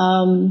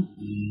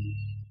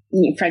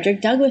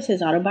Frederick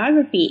Douglass's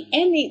autobiography,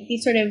 and the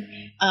sort of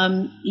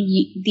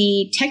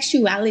the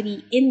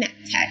textuality in that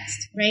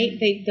text, right?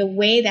 The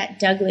way that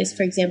Douglass,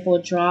 for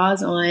example,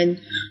 draws on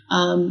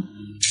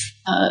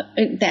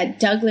that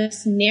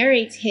Douglass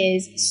narrates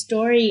his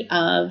story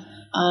of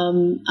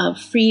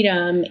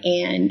freedom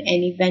and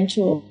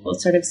eventual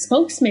sort of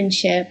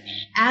spokesmanship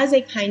as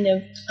a kind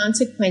of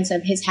consequence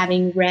of his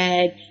having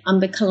read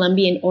the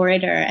Columbian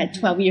Orator at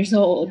 12 years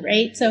old,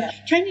 right? So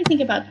trying to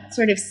think about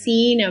sort of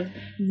scene of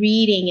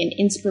reading and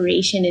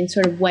inspiration and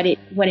sort of what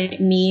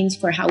it means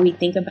for how we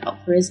think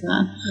about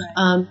charisma.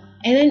 Right.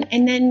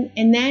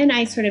 And then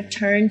I sort of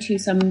turn to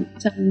some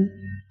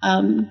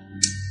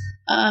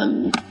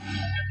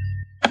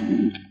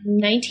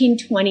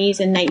 1920s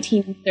and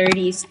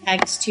 1930s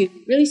texts to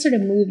really sort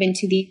of move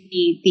into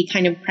the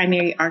kind of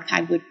primary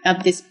archive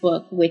of this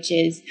book, which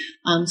is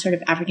sort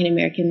of African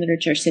American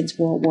literature since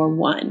World War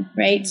I,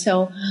 right?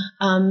 So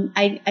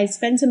I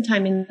spend some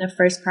time in the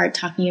first part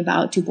talking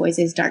about Du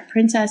Bois's Dark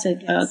Princess, a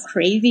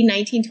crazy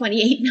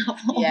 1928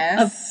 novel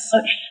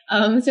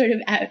about sort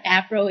of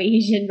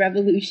Afro-Asian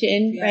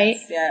revolution, right?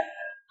 Yeah.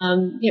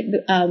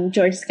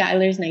 George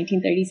Schuyler's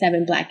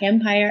 1937 Black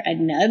Empire,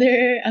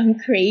 another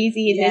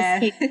crazy, in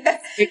this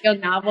case, real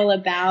novel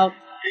about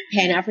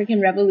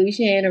Pan-African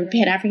revolution or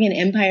Pan-African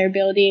empire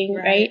building,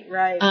 right?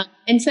 Right.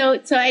 And so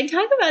I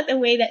talk about the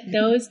way that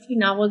those two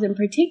novels in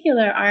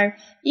particular are,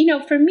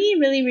 for me,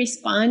 really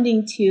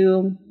responding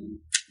to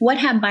what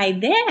had by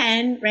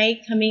then, right,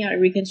 coming out of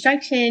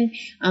Reconstruction,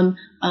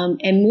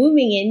 and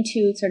moving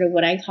into sort of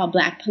what I call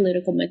Black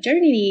political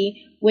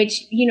modernity,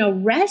 which,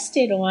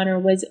 rested on or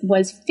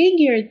was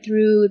figured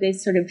through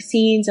this sort of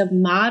scenes of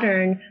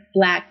modern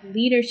Black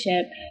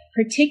leadership,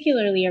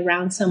 particularly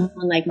around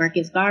someone like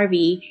Marcus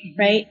Garvey,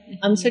 right?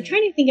 So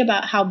trying to think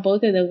about how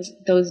both of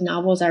those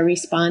novels are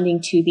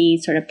responding to the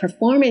sort of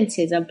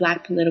performances of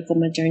Black political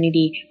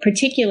modernity,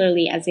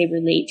 particularly as they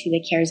relate to the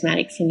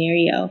charismatic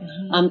scenario,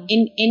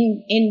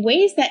 in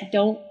ways that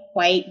don't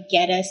quite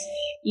get us,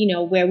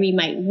 where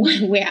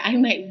I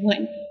might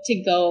want to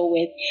go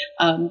with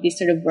this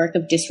sort of work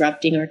of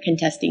disrupting or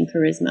contesting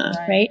charisma,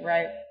 right?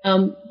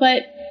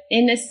 But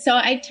so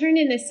I turn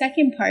in the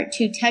second part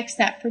to texts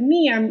that for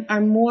me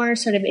are more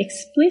sort of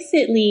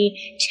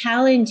explicitly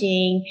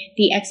challenging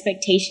the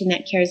expectation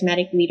that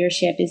charismatic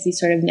leadership is the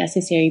sort of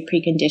necessary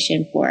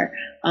precondition for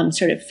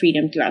sort of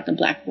freedom throughout the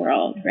Black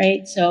world,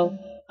 right? So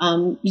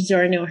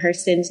Zora Neale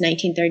Hurston's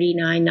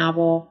 1939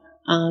 novel,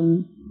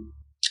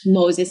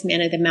 Moses,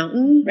 Man of the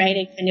Mountain, right?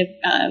 A kind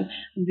of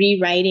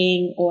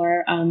rewriting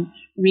or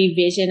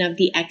revision of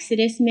the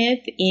Exodus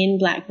myth in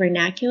Black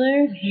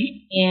vernacular.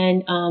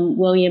 And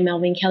William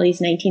Melvin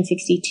Kelly's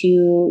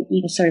 1962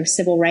 sort of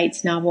civil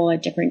rights novel, A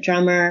Different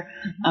Drummer,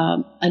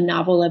 a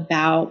novel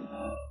about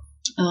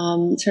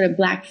sort of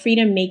Black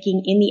freedom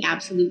making in the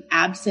absolute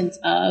absence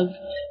of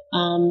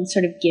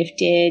sort of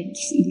gifted,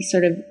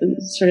 sort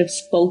of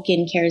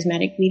spoken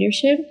charismatic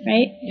leadership,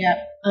 right?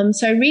 Yeah.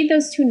 So I read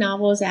those two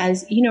novels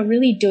as,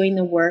 really doing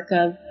the work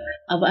of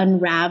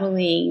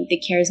unraveling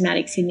the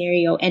charismatic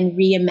scenario and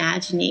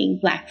reimagining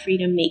Black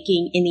freedom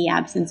making in the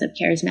absence of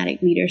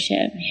charismatic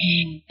leadership.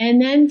 And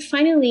then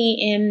finally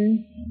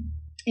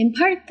in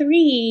part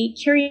 3,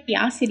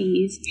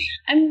 Curiosities,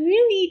 I'm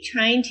really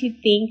trying to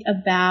think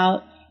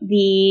about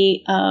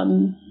the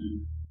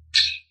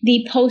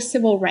the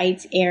post-civil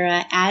rights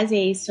era as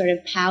a sort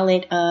of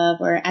palette of,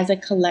 or as a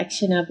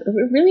collection of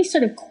really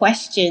sort of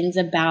questions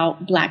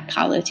about Black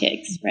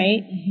politics,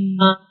 right?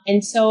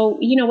 And so,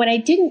 what I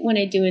didn't want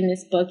to do in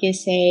this book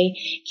is say,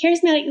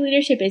 charismatic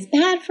leadership is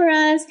bad for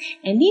us,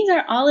 and these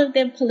are all of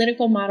the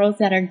political models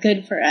that are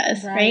good for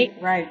us, right?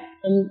 Right.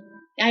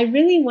 I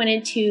really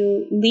wanted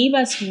to leave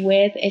us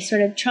with a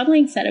sort of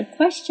troubling set of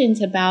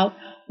questions about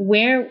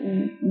where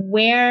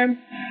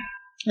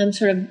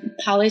sort of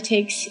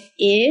politics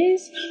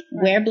is,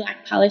 where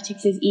Black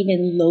politics is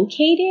even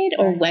located,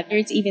 or whether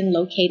it's even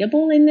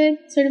locatable in the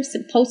sort of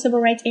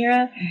post-civil rights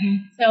era.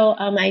 So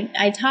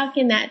I talk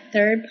in that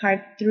third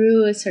part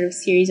through a sort of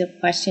series of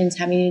questions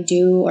having to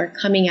do or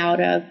coming out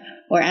of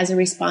or as a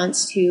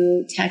response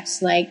to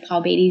texts like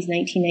Paul Beatty's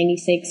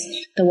 1996,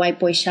 The White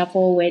Boy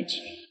Shuffle, which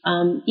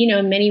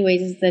in many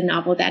ways is the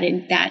novel that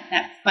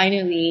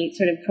finally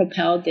sort of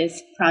propelled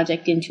this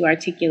project into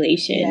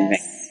articulation.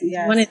 Yes, right?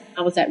 yes. One of the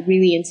novels that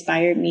really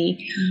inspired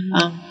me.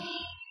 A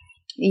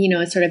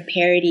sort of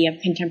parody of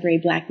contemporary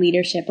Black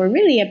leadership, or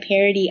really a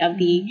parody of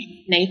the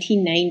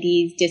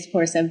 1990s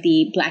discourse of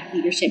the Black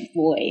leadership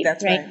void.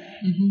 That's right.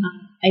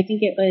 I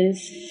think it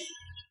was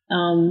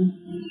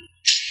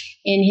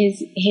in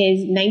his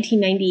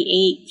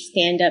 1998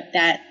 stand-up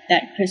that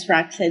Chris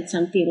Rock said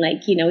something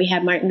like, we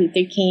had Martin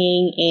Luther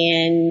King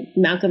and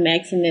Malcolm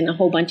X and then a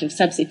whole bunch of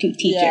substitute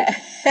teachers.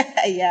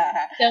 Yeah.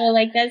 So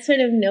like that sort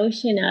of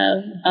notion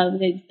of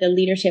the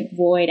leadership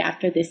void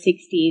after the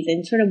 60s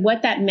and sort of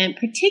what that meant,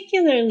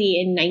 particularly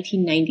in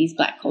 1990s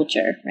Black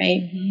culture,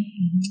 right?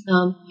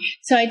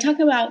 So I talk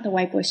about the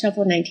White Boy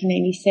Shuffle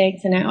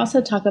 1996, and I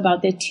also talk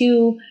about the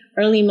two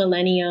early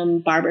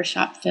millennium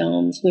barbershop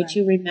films, which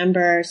you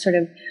remember sort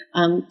of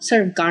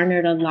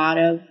garnered a lot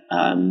of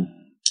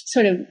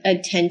sort of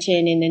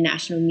attention in the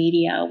national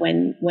media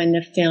when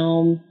the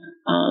film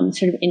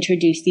sort of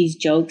introduced these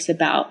jokes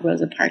about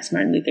Rosa Parks,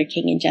 Martin Luther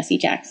King, and Jesse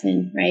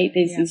Jackson, right?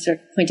 These sort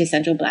of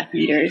quintessential Black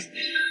leaders.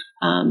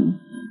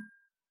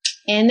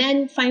 And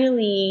then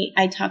finally,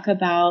 I talk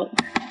about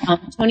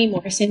Toni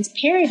Morrison's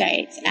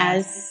Paradise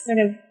as sort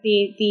of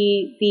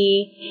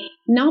the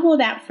novel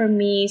that for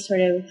me sort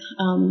of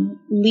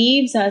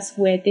leaves us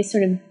with this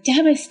sort of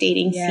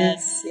devastating scene of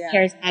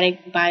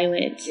charismatic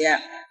violence.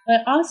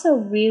 But also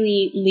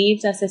really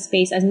leaves us a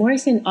space, as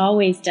Morrison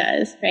always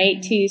does, right,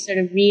 to sort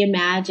of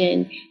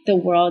reimagine the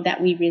world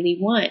that we really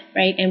want,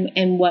 right?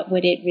 And what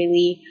would it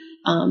really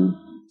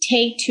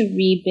take to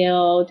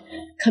rebuild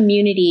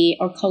community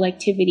or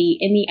collectivity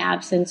in the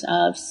absence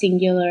of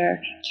singular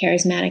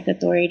charismatic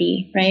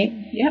authority, right?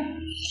 Yep.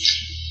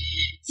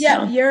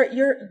 Yeah,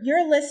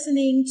 you're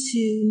listening to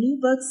New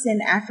Books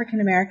in African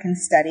American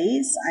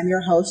Studies. I'm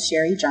your host,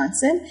 Sherry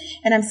Johnson,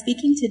 and I'm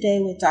speaking today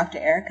with Dr.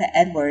 Erica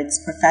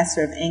Edwards,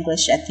 professor of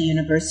English at the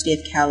University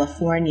of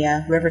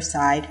California,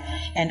 Riverside,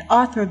 and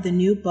author of the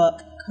new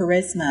book,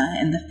 Charisma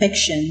and the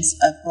Fictions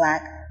of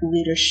Black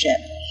Leadership.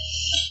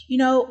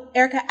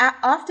 Erica,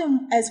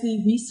 often as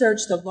we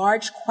research the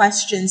large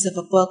questions of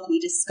a book, we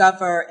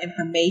discover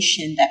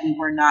information that we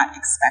were not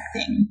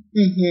expecting.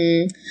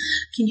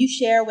 Can you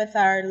share with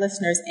our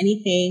listeners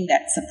anything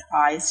that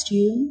surprised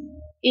you?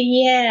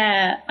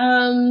 Yeah.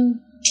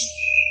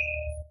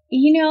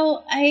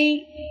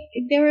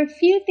 There were a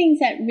few things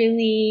that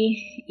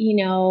really,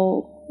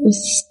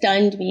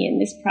 stunned me in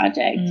this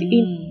project.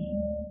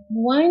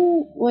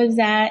 One was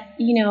that,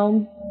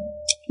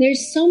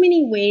 there's so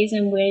many ways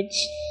in which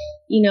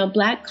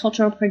Black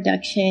cultural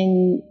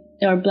production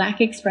or Black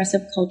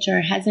expressive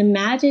culture has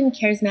imagined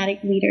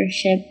charismatic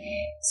leadership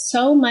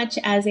so much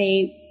as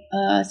a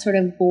sort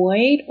of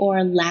void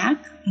or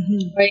lack.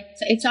 Right?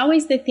 So it's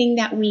always the thing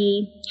that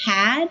we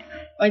had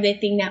or the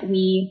thing that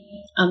we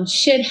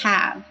should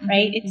have,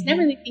 right? It's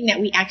never the thing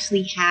that we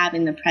actually have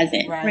in the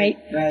present, right?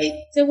 Right.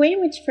 So the way in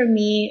which, for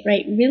me,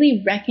 right,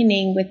 really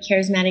reckoning with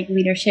charismatic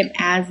leadership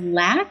as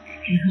lack,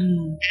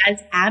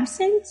 as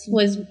absence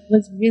was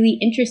really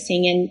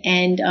interesting.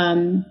 And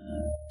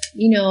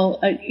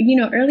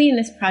early in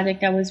this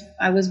project, I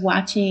was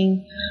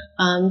watching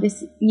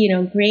this,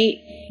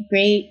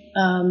 great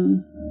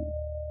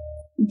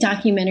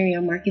documentary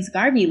on Marcus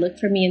Garvey, Look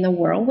for Me in the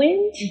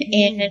Whirlwind.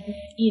 And,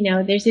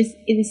 there's this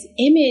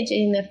image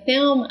in the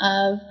film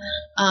of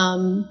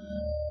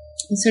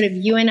sort of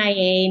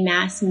UNIA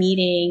mass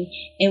meeting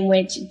in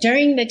which,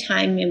 during the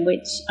time in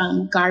which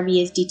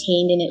Garvey is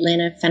detained in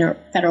Atlanta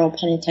Federal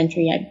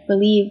Penitentiary, I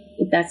believe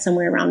that's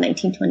somewhere around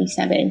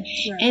 1927.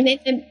 Right.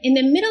 And in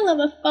the middle of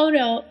the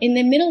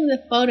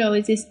photo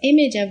is this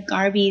image of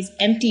Garvey's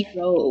empty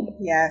robe.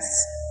 Yes.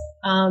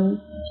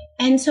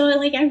 And so I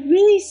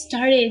really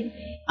started,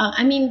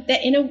 in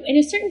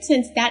a certain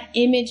sense, that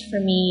image for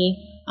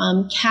me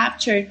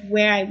captured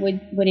where I would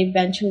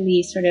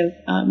eventually sort of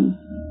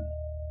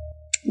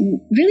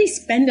really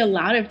spend a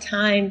lot of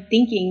time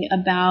thinking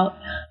about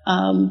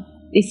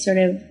this sort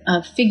of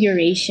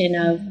figuration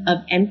of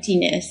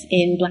emptiness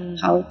in Black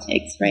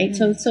politics, right?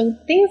 So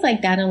things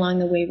like that along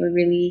the way were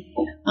really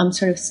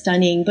sort of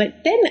stunning.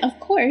 But then, of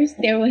course,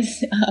 there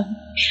was,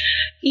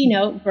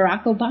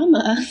 Barack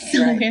Obama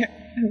somewhere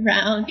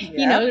around,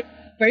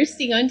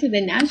 bursting onto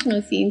the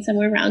national scene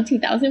somewhere around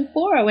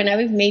 2004 when I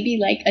was maybe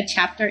like a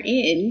chapter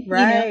in.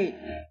 Right.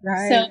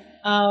 So,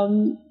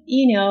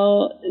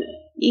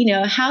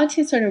 how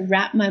to sort of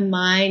wrap my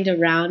mind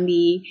around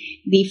the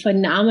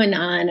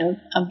phenomenon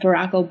of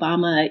Barack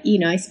Obama.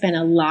 I spent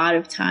a lot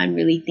of time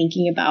really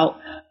thinking about,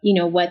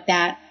 what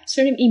that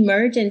sort of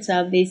emergence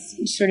of this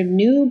sort of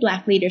new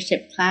Black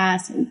leadership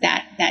class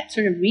that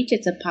sort of reached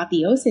its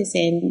apotheosis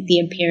in the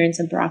appearance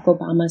of Barack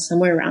Obama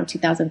somewhere around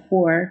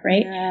 2004,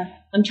 right? Yeah.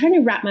 I'm trying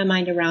to wrap my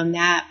mind around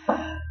that.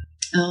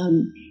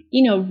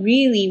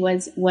 Really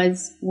was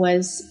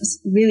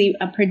really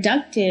a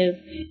productive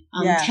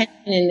tension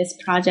in this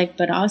project,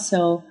 but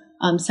also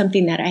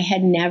something that I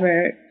had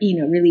never,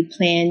 really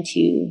planned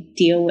to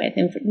deal with.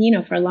 And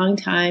for a long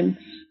time,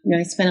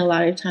 I spent a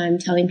lot of time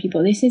telling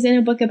people, this isn't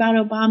a book about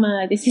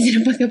Obama. This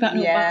isn't a book about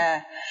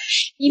Obama.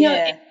 In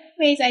many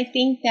ways, I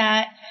think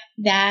that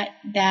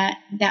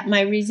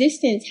my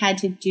resistance had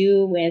to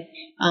do with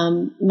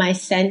my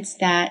sense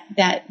that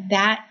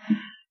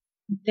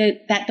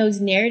those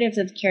narratives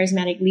of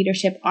charismatic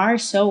leadership are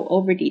so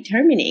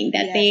over-determining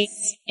that they,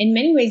 in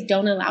many ways,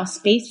 don't allow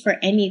space for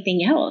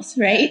anything else,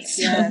 right?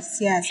 Yes.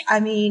 I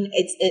mean,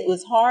 it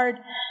was hard,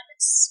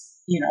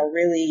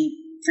 really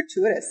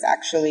fortuitous,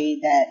 actually,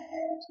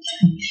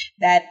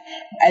 that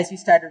as you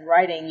started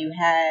writing, you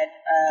had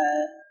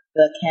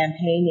the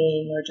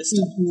campaigning or just,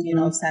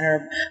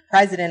 Senator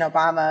President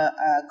Obama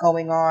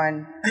going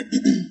on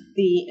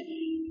the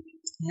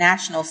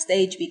national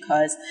stage,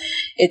 because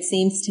it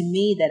seems to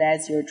me that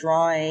as you're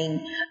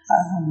drawing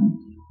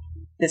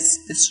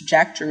this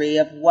trajectory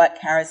of what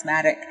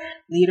charismatic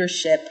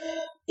leadership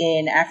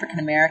in African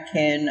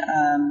American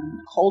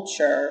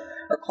culture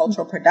or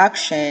cultural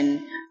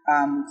production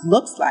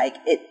looks like,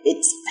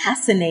 it's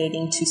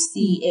fascinating to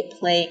see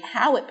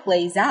how it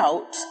plays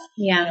out.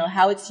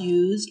 How it's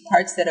used,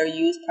 parts that are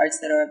used, parts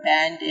that are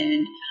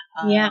abandoned.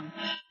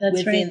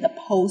 That's within right. the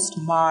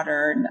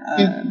postmodern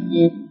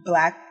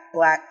black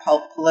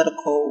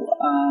political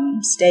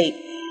state.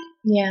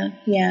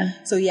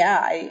 So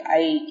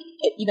I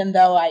even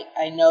though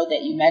I know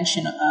that you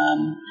mentioned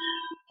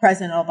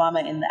President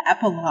Obama in the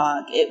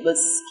epilogue, it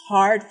was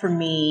hard for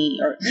me,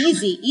 or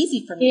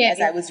easy for me,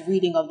 as I was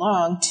reading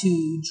along,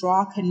 to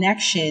draw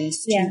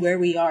connections to where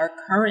we are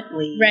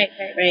currently. Right.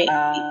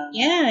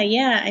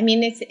 I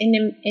mean, it's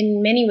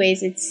in many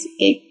ways, it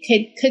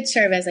could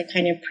serve as a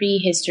kind of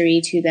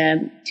prehistory to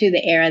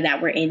the era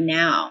that we're in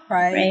now.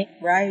 Right.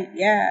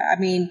 Yeah. I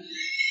mean,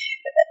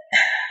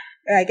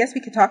 I guess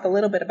we could talk a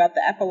little bit about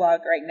the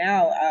epilogue right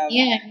now.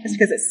 Just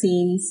because it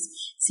seems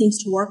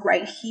to work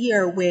right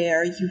here,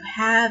 where you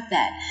have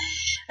that.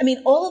 I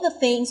mean, all of the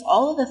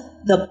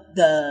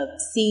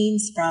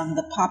scenes from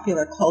the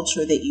popular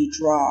culture that you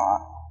draw,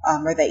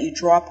 or that you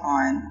draw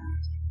upon,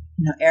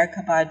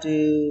 Erykah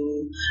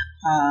Badu,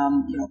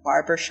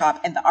 barbershop,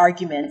 and the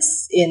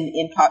arguments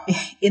in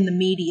the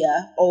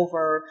media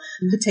over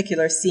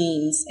particular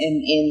scenes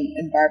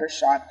in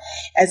barbershop,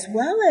 as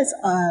well as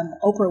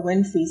Oprah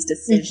Winfrey's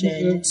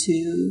decision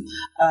to,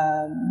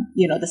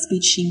 the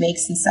speech she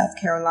makes in South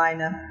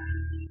Carolina.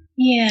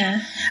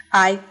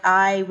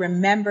 I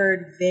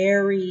remembered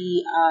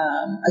very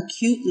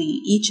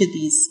acutely each of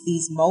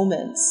these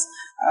moments.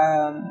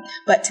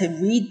 But to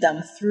read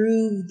them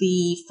through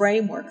the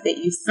framework that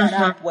you set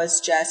up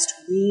was just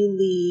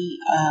really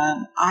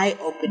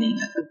eye-opening,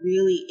 a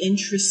really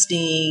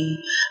interesting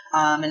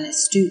and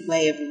astute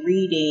way of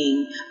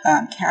reading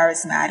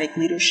charismatic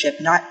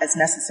leadership, not as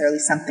necessarily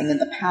something in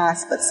the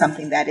past, but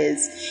something that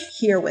is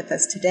here with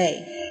us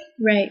today.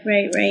 Right.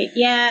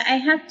 Yeah, I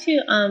have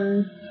to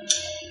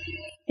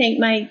thank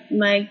my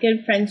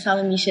good friend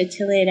Salamisha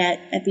Tillett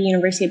at the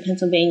University of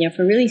Pennsylvania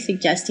for really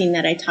suggesting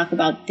that I talk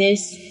about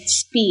this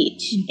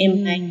speech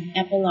in my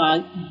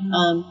epilogue.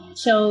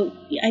 So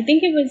I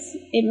think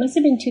it must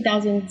have been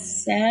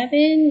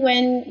 2007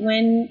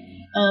 when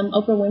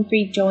Oprah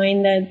Winfrey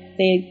joined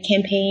the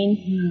campaign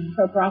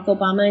for Barack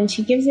Obama, and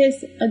she gives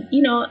this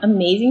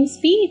amazing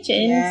speech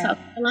in South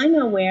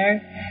Carolina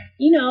where,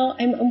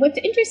 and what's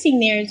interesting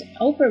there is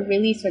Oprah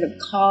really sort of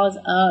calls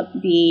up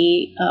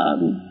the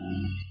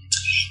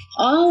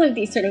all of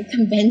these sort of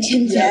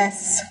conventions of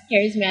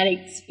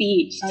charismatic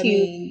speech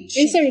to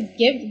sort of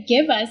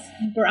give us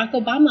Barack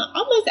Obama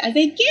almost as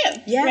a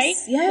gift, right?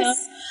 Yes.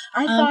 So,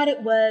 I thought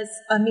it was,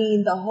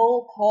 the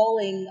whole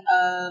calling,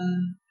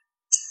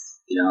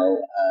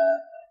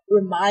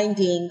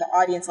 reminding the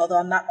audience, although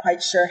I'm not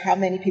quite sure how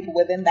many people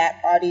within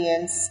that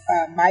audience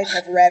might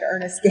have read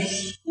Ernest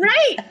Gaines.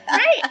 Right.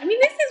 I mean,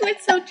 this is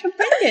what's so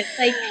tremendous.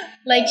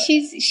 Like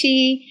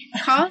she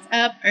calls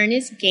up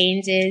Ernest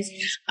Gaines's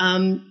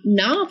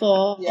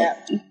novel,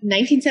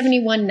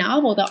 1971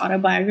 novel, The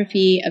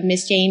Autobiography of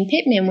Miss Jane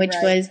Pittman, which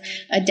was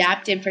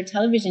adapted for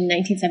television in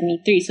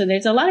 1973. So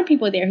there's a lot of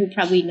people there who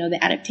probably know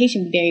the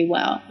adaptation very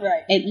well,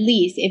 at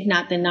least, if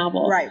not the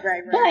novel. Right.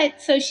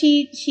 But so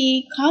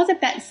she calls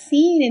up that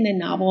scene in the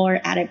novel or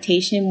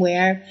adaptation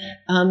where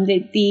as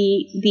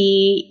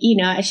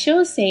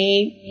she'll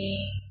say,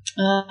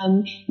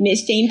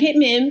 Miss Jane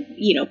Pittman,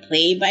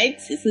 played by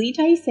Cicely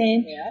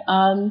Tyson,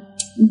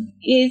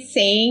 is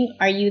saying,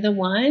 "Are you the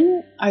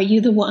one? Are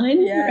you the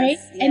one?" Yes, right?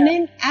 yeah. And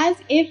then, as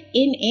if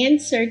in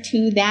answer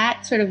to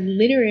that sort of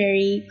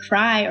literary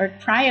cry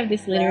of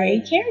this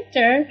literary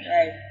character,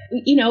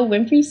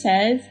 Winfrey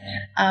says,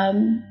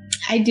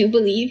 "I do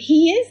believe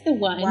he is the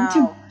one to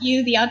give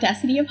you the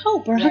audacity of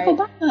hope," or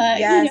Huckleberry.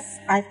 Yes,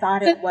 I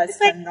thought it was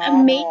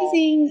phenomenal.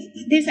 Amazing.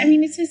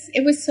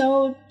 It was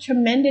so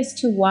tremendous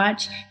to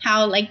watch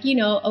how,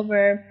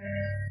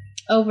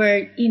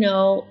 over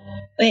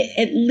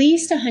at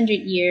least 100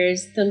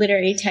 years, the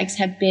literary texts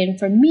have been,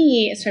 for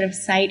me, a sort of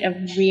site of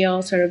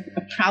real sort of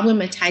a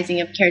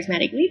problematizing of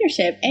charismatic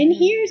leadership. And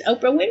here's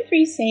Oprah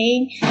Winfrey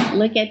saying,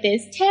 "Look at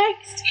this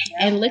text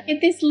and look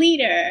at this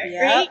leader,"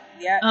 right?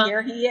 Yeah,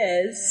 here he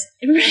is.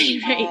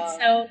 Right.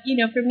 So,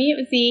 for me, it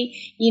was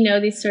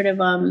this sort of,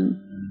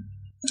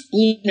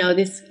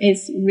 this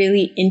is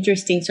really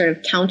interesting sort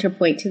of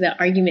counterpoint to the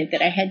argument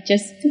that I had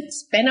just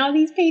spent all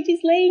these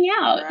pages laying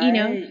out,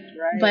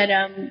 Right.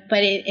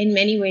 But it, in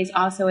many ways,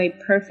 also a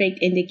perfect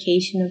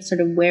indication of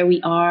sort of where we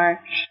are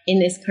in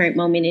this current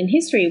moment in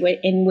history,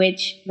 in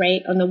which,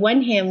 right, on the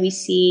one hand, we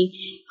see,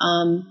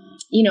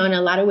 in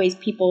a lot of ways,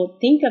 people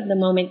think of the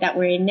moment that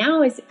we're in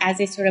now as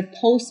a sort of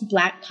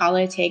post-Black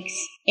politics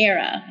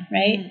era,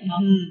 right?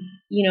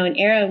 Mm-hmm. An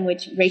era in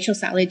which racial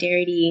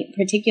solidarity,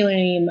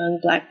 particularly among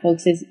Black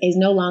folks, is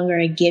no longer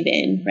a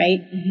given,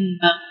 right?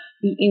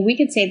 Mm-hmm. We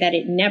could say that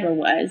it never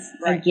was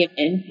a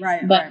given,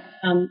 but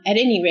at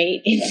any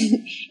rate,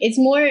 it's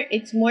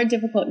more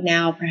difficult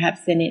now,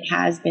 perhaps, than it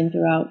has been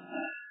throughout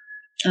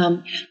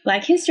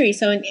Black history.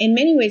 So in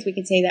many ways, we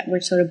could say that we're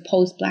sort of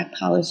post-Black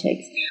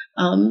politics.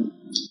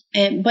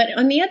 But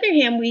on the other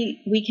hand,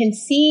 we can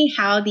see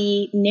how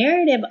the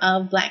narrative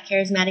of Black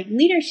charismatic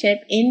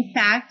leadership, in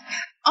fact,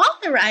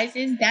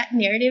 authorizes that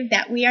narrative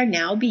that we are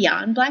now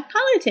beyond Black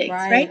politics,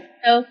 right?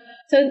 So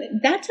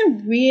that's a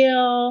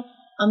real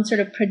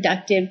sort of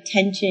productive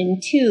tension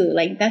too.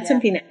 Like, that's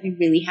something that we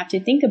really have to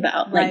think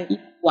about. Like,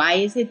 why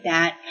is it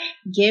that,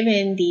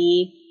 given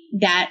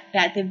that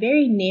the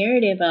very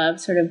narrative of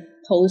sort of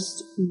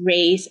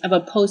post-race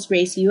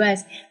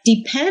U.S.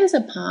 depends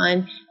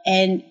upon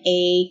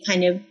a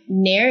kind of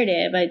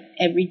narrative,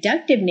 a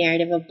reductive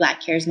narrative of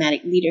Black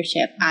charismatic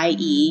leadership,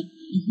 i.e.,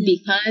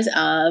 because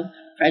of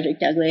Frederick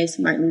Douglass,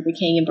 Martin Luther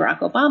King, and Barack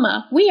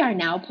Obama, we are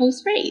now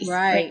post-race.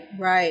 Right.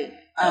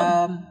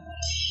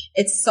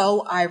 It's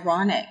so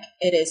ironic.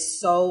 It is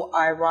so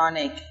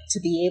ironic to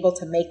be able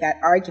to make that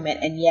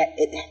argument, and yet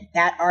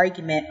that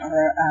argument,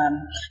 or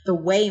the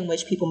way in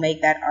which people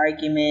make that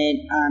argument,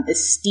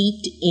 is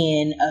steeped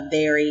in a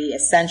very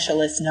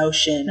essentialist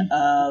notion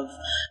of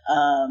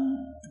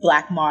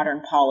Black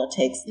modern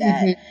politics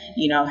that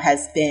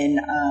has been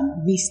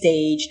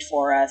restaged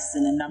for us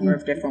in a number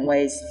of different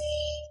ways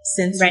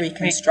since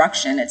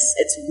Reconstruction.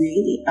 It's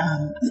really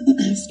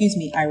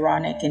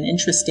ironic and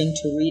interesting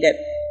to read it.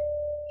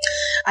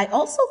 I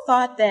also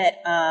thought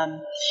that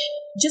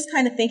just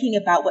kind of thinking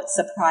about what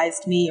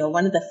surprised me, or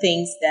one of the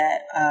things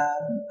that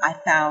I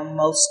found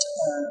most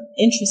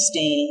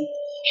interesting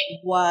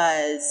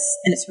was,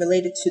 and it's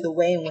related to the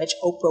way in which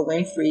Oprah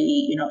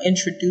Winfrey,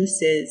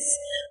 introduces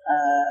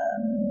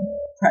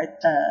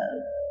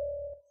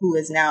who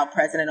is now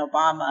President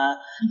Obama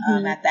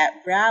at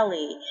that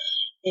rally,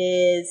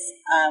 is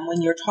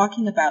when you're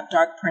talking about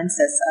Dark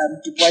Princess,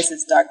 Du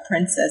Bois's Dark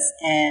Princess,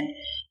 and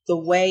the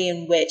way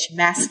in which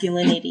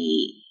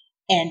masculinity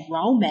and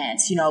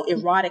romance,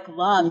 erotic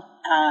love,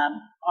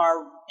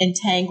 are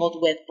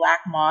entangled with Black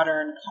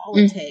modern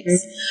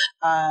politics.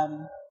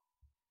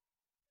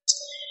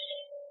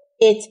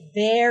 It's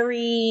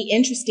very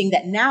interesting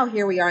that now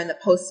here we are in the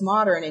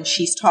postmodern, and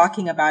she's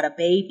talking about a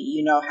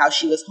baby, how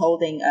she was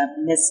holding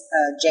Miss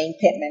Jane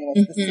Pittman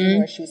was the scene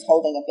where she was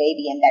holding a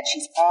baby, and that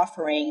she's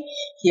offering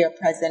here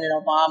President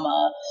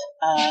Obama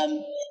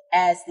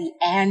as the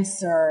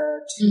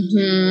answer to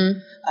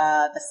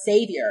the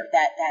savior,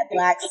 that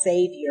Black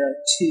savior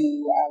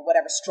to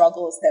whatever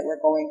struggles that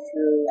we're going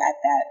through at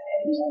that,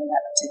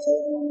 that particular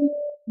moment.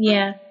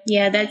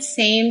 Yeah, that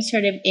same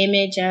sort of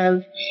image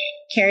of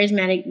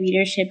charismatic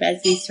leadership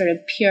as the sort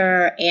of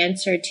pure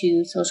answer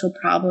to social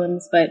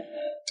problems, but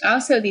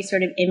also the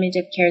sort of image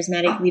of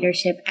charismatic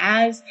leadership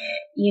as,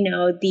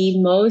 the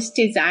most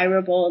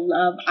desirable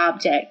love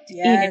object.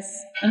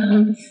 Yes.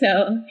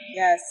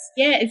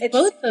 It's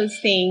both those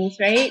things,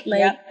 right?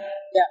 Yeah.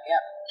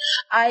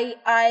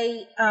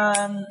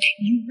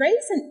 You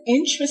raise an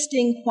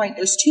interesting point.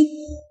 There's two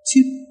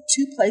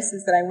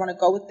places that I want to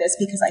go with this,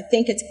 because I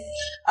think it's,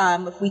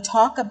 if we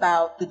talk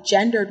about the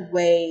gendered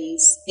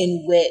ways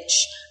in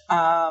which,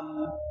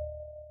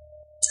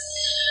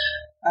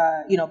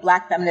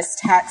 Black feminist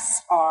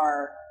texts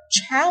are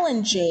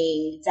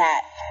challenging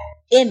that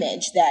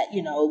image that,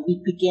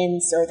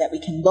 begins, or that we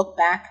can look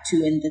back to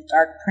in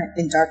Dark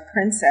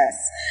Princess.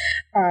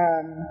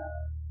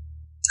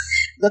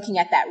 looking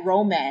at that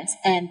romance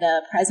and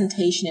the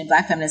presentation in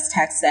Black feminist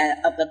texts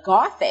of the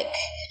Gothic,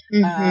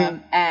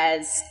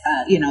 as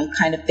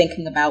kind of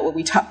thinking about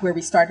where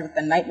we started with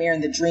the nightmare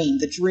and the dream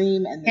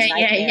and the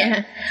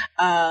nightmare.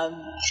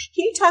 Can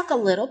you talk a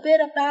little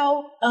bit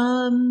about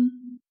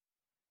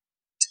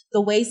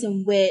the ways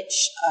in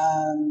which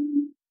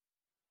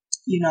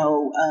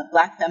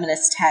Black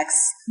feminist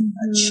texts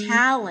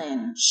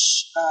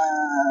challenge,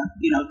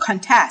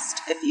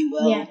 contest, if you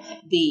will,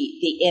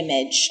 the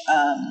image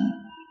of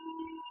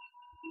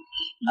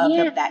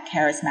that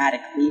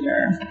charismatic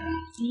leader?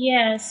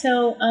 Yeah.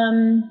 So,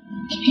 and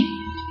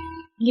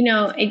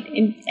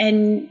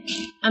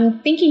I'm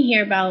thinking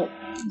here about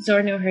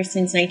Zora Neale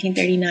Hurston's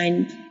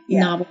 1939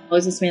 novel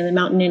Moses Man of the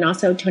Mountain, and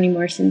also Toni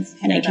Morrison's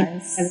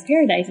 1937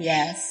 Paradise.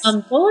 Yes.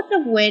 Both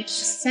of which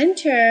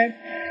center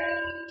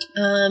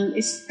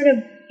is sort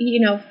of,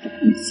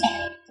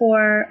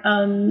 for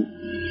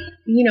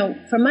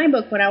my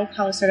book, what I would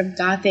call a sort of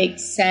Gothic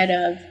set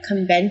of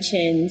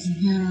conventions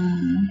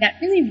that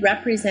really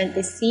represent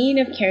the scene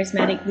of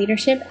charismatic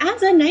leadership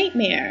as a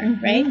nightmare,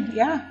 right?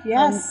 Yeah,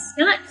 yes.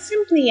 Not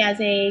simply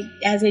as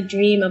a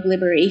dream of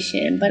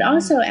liberation, but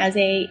also as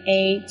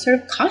a sort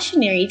of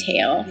cautionary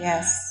tale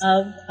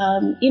of,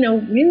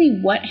 really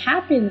what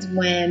happens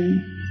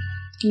when,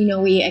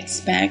 we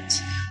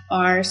expect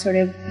our sort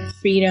of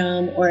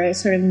freedom or a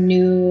sort of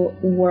new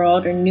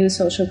world or new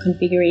social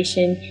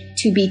configuration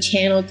to be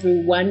channeled through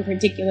one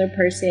particular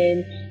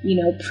person,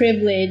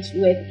 privileged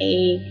with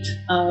a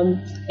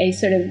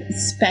sort of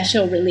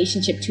special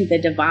relationship to the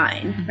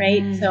divine,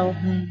 right? So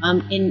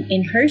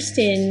in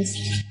Hurston's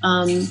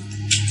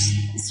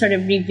sort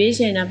of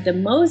revision of the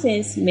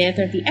Moses myth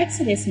or the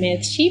Exodus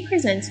myth, she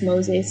presents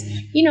Moses,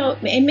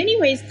 in many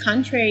ways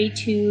contrary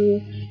to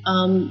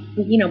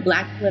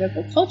Black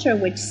political culture,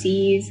 which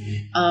sees,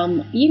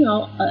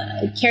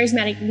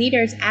 charismatic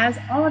leaders as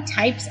all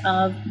types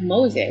of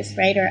Moses,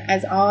 right? Or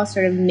as all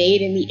sort of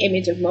made in the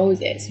image of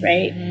Moses,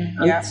 right?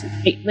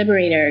 Great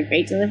liberator,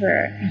 great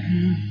deliverer.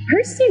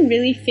 Hurston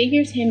really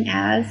figures him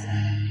as,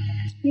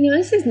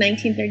 this is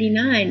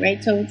 1939,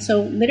 right? So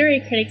literary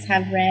critics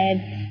have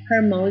read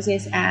her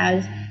Moses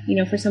as,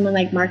 for someone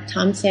like Mark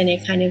Thompson, a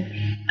kind of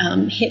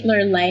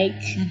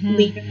Hitler-like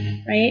leader,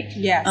 right?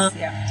 Yes,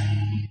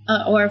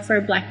 or for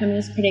Black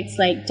feminist critics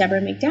like Deborah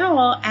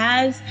McDowell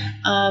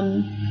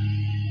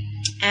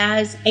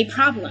as a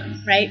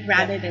problem, right?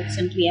 Rather than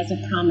simply as a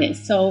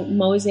promise. So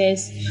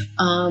Moses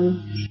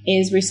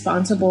is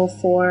responsible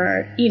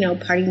for,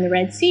 parting the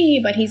Red Sea,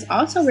 but he's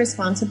also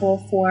responsible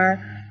for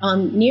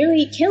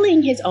nearly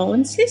killing his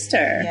own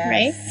sister,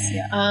 right?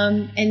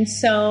 And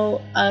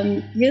so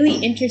really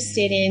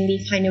interested in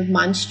the kind of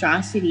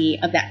monstrosity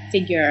of that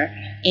figure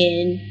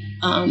in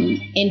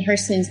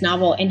Hurston's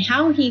novel and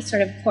how he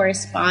sort of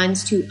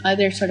corresponds to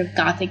other sort of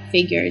Gothic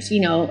figures,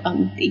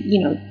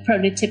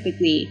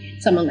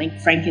 prototypically someone like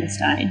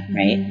Frankenstein,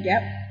 right?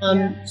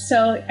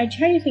 So I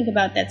try to think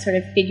about that sort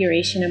of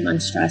figuration of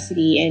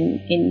monstrosity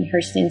in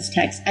Hurston's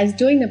text as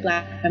doing the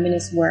Black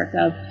feminist work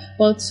of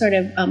both sort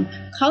of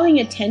calling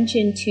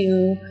attention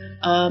to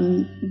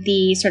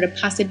the sort of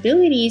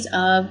possibilities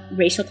of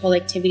racial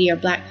collectivity or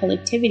Black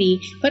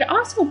collectivity, but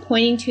also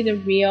pointing to the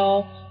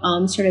real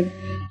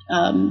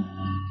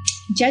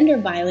gender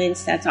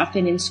violence that's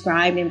often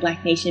inscribed in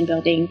Black nation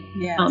building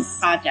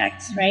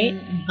projects, right?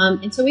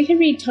 And so we can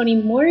read Toni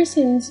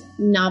Morrison's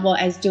novel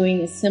as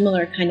doing a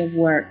similar kind of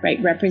work, right?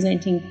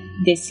 Representing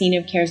this scene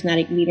of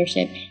charismatic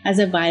leadership as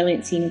a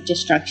violent scene of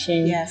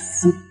destruction,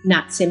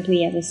 not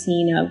simply as a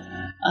scene of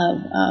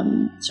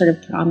sort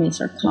of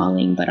promise or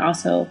calling, but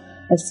also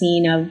a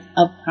scene of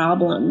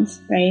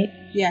problems, right?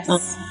 Yes.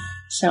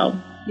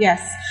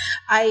 Yes.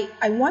 I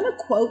want to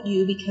quote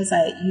you because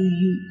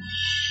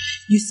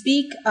you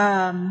speak,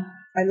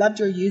 I loved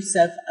your use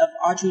of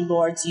Audre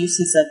Lorde's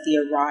uses of the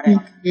erotic,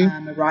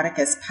 erotic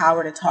as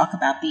power to talk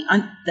about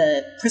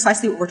the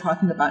precisely what we're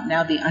talking about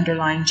now, the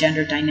underlying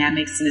gender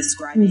dynamics in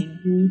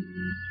ascribing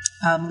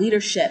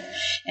leadership.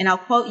 And I'll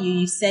quote you.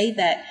 You say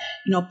that,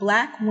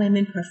 Black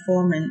women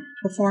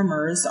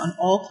performers on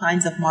all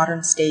kinds of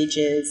modern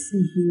stages,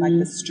 like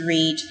the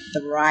street,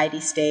 the variety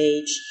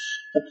stage,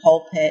 the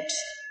pulpit,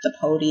 the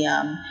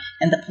podium,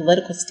 and the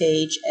political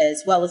stage,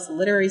 as well as the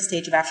literary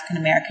stage of African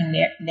American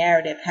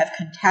narrative, have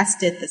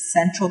contested the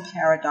central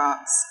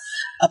paradox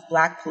of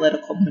Black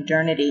political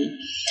modernity.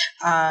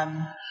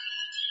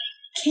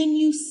 Can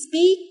you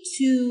speak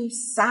to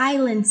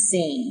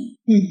silencing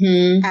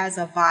as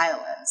a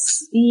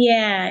violence?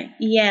 Yeah.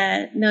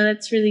 No,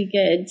 that's really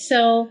good.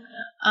 So,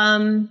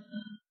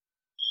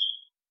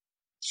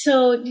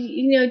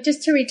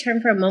 just to return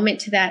for a moment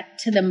to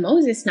the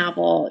Moses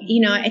novel,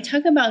 I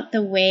talk about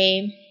the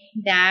way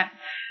that,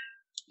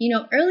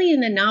 early in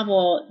the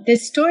novel, the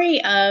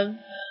story of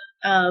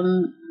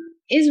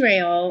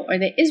Israel or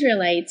the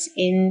Israelites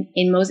in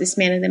Moses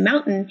Man of the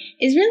Mountain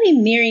is really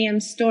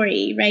Miriam's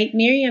story, right?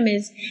 Miriam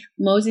is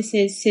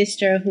Moses'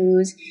 sister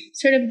who's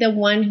sort of the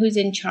one who's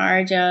in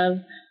charge of,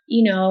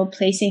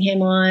 placing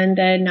him on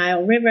the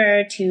Nile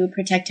River to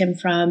protect him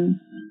from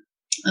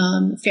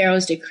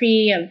Pharaoh's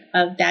decree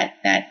of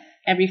that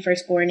every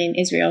firstborn in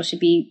Israel should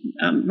be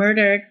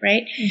murdered,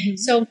 right? Mm-hmm.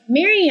 So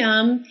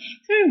Miriam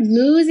sort of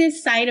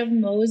loses sight of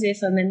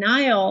Moses on the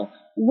Nile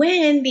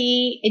when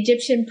the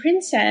Egyptian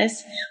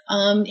princess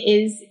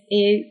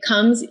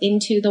comes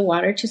into the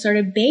water to sort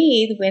of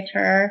bathe with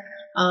her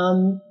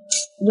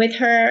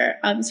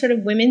sort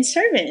of women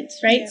servants,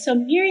 right? Yeah. So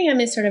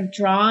Miriam is sort of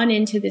drawn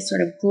into this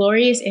sort of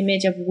glorious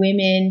image of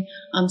women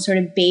sort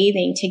of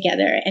bathing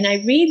together. And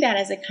I read that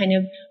as a kind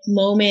of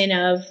moment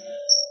of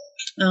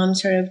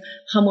sort of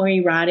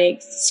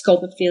homoerotic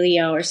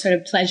scopophilia, or sort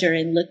of pleasure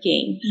in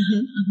looking. Mm-hmm,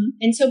 mm-hmm.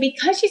 And so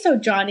because she's so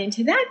drawn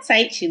into that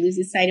sight, she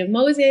loses sight of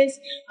Moses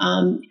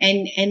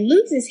and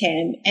loses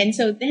him. And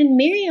so then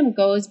Miriam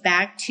goes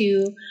back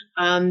to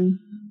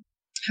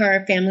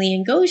her family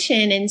in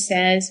Goshen and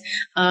says,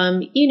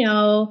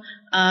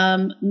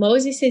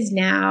 Moses is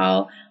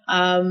now,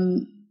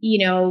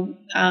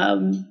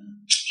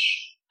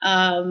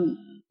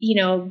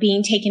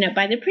 being taken up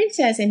by the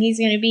princess, and he's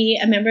going to be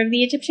a member of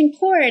the Egyptian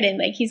court, and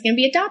like he's going to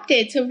be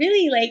adopted. So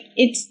really, like,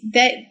 it's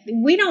that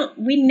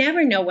we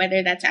never know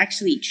whether that's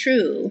actually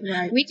true.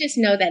 Right. We just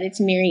know that it's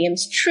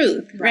Miriam's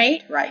truth,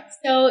 right? Right.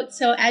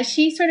 So as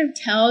she sort of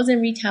tells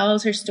and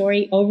retells her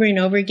story over and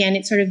over again,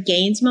 it sort of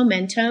gains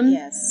momentum.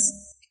 Yes.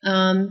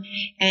 And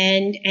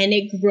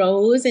it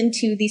grows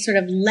into the sort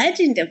of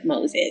legend of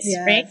Moses,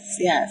 yes, right?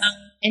 Yes.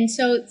 And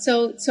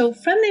so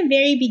from the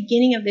very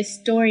beginning of this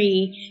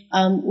story,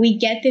 we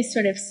get this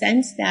sort of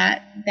sense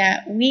that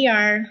we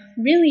are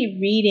really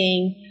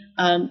reading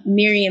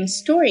Miriam's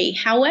story.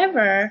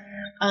 However,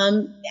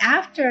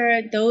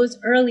 after those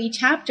early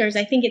chapters,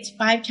 I think it's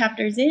 5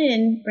 chapters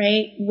in,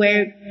 right,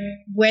 where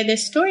the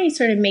story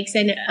sort of makes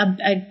a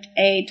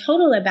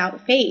total about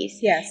face.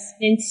 Yes.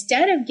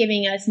 Instead of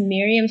giving us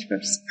Miriam's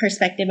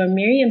perspective or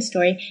Miriam's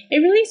story, it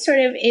really sort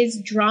of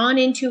is drawn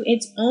into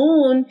its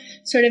own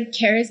sort of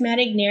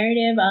charismatic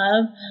narrative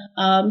of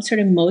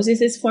sort of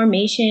Moses'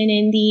 formation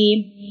in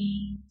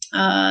the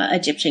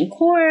Egyptian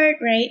court,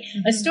 right?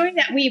 Mm-hmm. A story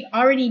that we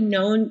already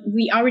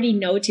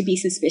know to be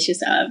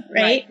suspicious of,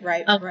 right?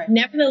 Right.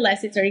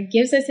 Nevertheless, it sort of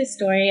gives us a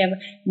story of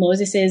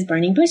Moses'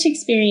 burning bush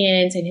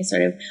experience and his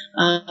sort of,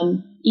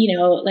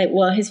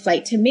 his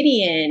flight to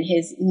Midian,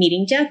 his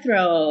meeting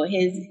Jethro,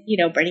 his,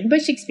 burning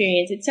bush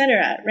experience,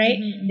 etc., right?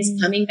 Mm-hmm. His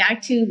coming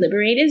back to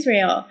liberate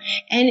Israel.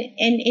 And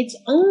it's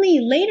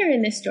only later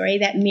in the story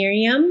that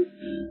Miriam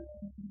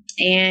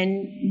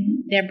and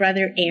their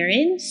brother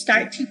Aaron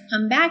start to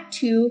come back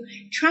to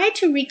try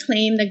to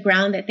reclaim the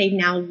ground that they've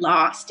now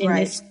lost in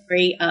this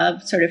story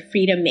of sort of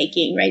freedom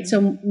making, right?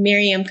 So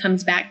Miriam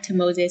comes back to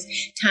Moses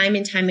time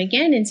and time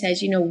again and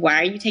says,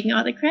 why are you taking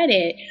all the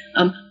credit?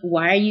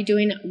 Why are you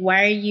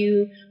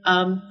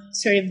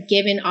sort of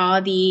given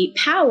all the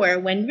power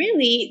when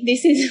really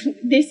this is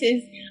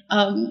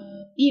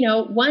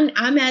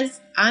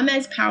I'm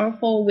as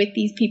powerful with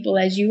these people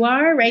as you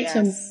are, right?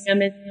 Yes. So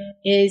Miriam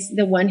is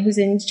the one who's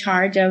in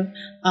charge of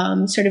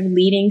sort of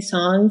leading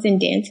songs and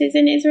dances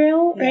in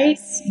Israel, right?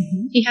 Yes.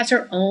 Mm-hmm. She has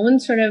her own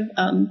sort of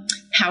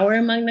power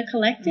among the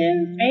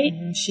collective, right?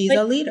 She's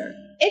a leader.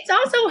 It's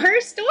also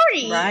her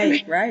story.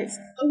 Right.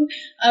 So,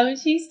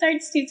 she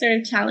starts to sort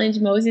of challenge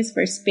Moses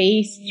for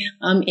space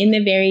in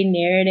the very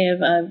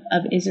narrative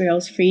of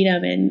Israel's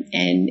freedom and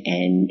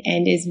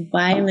is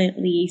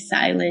violently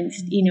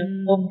silenced,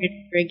 over and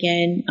over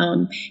again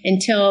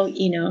until,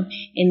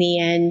 in the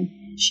end,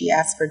 she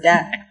asked for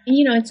death.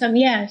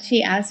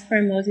 She asked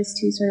for Moses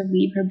to sort of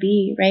leave her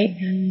be, right?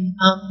 Mm-hmm.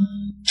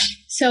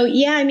 So,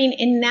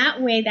 in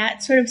that way,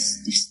 that sort of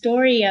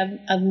story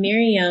of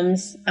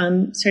Miriam's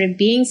sort of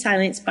being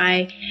silenced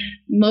by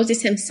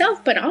Moses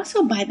himself, but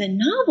also by the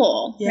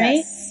novel,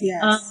 right?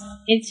 Yes.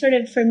 It's sort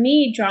of, for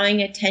me,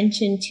 drawing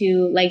attention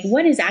to, like,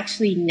 what is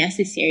actually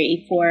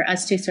necessary for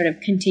us to sort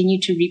of continue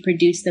to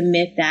reproduce the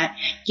myth that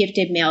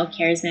gifted male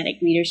charismatic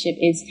leadership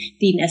is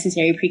the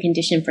necessary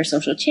precondition for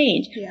social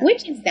change,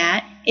 which is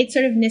that it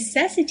sort of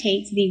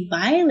necessitates the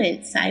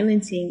violent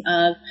silencing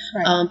of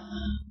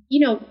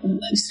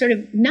sort of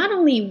not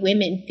only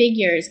women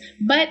figures,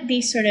 but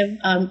these sort of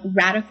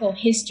radical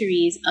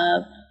histories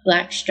of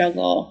Black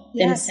struggle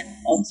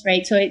themselves,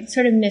 right? So it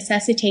sort of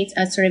necessitates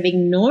us sort of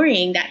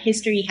ignoring that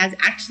history has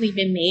actually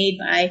been made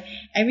by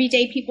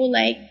everyday people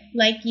like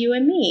you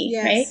and me,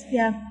 right?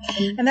 Yeah.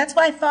 And that's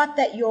why I thought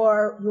that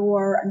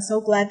I'm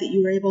so glad that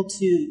you were able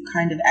to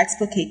kind of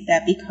explicate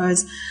that,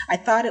 because I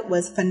thought it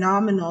was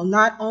phenomenal,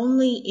 not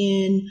only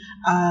in,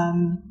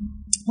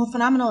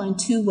 phenomenal in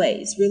 2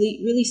 ways, really,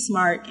 really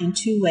smart in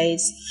 2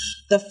 ways.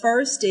 The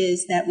first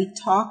is that we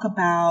talk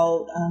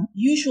about,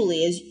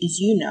 usually, as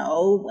you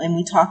know, when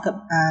we talk,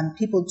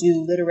 people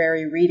do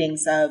literary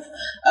readings of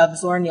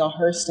Zora Neale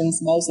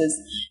Hurston's Moses,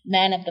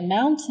 Man of the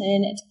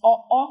Mountain. It's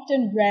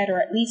often read,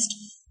 or at least,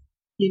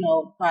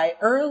 by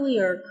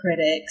earlier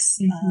critics,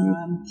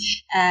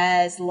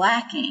 as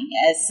lacking,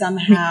 as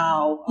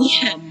somehow,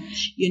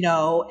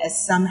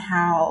 as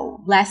somehow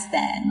less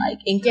than, like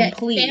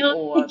incomplete. They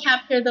don't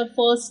capture the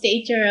full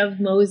stature of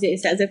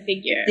Moses as a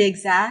figure.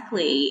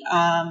 Exactly.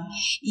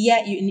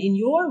 Yet in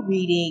your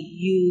reading,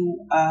 you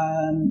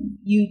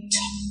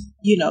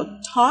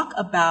talk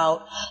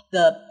about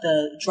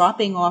the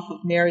dropping off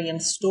of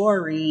Miriam's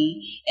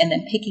story and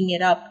then picking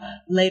it up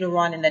later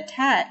on in the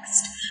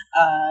text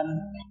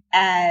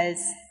as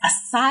a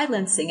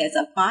silencing, as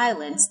a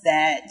violence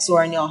that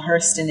Zora Neale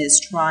Hurston is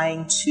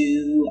trying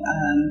to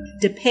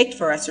depict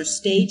for us or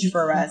stage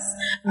for us.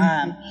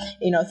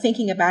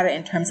 Thinking about it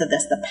in terms of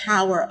the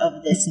power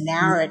of this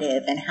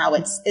narrative and how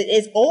it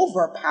is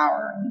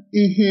overpowering.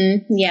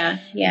 Yeah.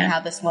 And how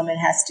this woman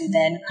has to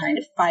then kind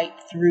of fight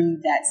through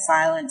that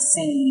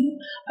silencing.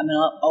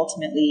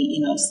 Ultimately,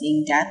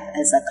 seeing death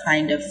as a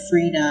kind of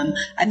freedom.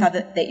 I thought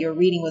that your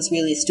reading was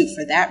really astute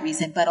for that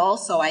reason, but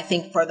also I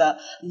think for the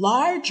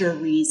larger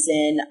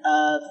reason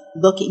of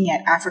looking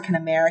at African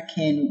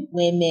American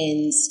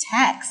women's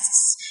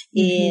texts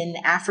in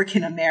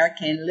African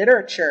American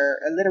literature,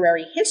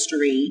 literary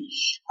history,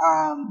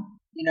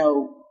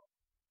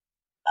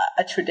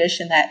 a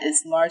tradition that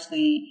is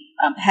largely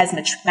has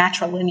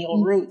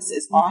matrilineal roots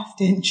is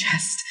often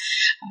just,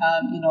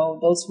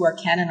 those who are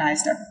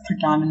canonized are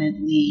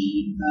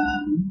predominantly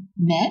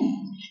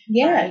men,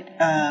 right?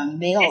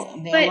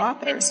 Male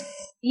authors.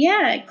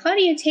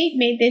 Claudia Tate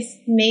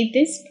made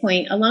this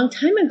point a long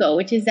time ago,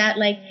 which is that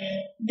like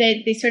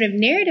the sort of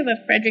narrative of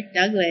Frederick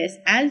Douglass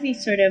as the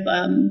sort of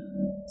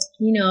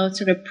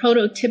sort of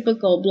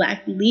prototypical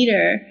Black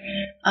leader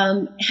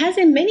has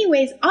in many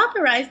ways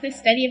authorized the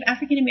study of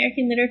African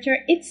American literature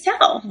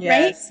itself,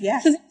 right?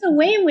 Yes. So that's a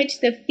way in which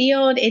the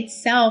field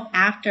itself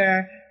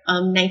after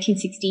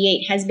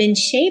 1968 has been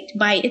shaped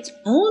by its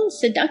own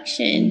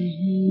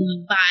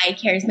seduction by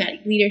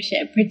charismatic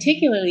leadership,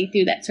 particularly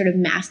through that sort of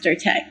master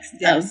text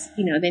of,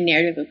 the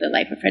narrative of the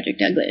life of Frederick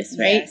Douglass,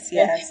 right?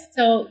 Yes.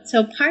 So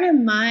part of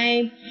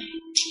my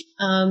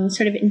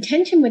sort of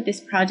intention with this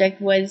project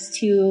was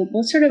to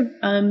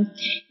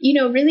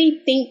really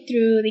think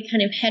through the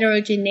kind of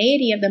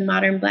heterogeneity of the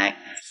modern Black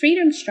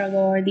freedom struggle,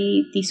 or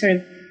the sort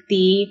of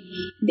the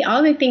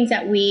all the things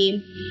that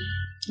we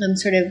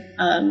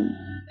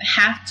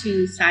have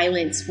to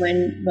silence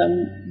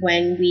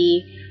when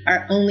we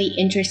are only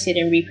interested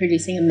in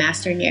reproducing a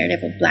master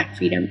narrative of Black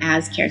freedom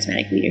as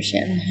charismatic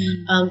leadership,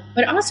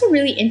 but also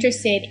really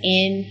interested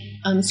in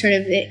sort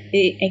of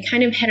a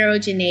kind of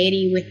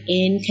heterogeneity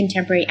within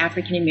contemporary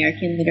African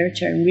American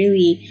literature, and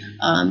really,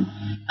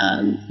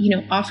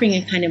 offering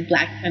a kind of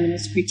Black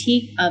feminist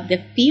critique of the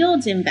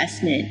field's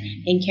investment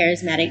in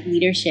charismatic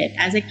leadership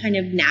as a kind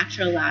of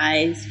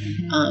naturalized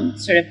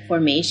sort of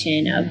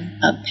formation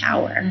of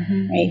power,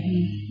 right?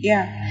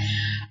 Yeah.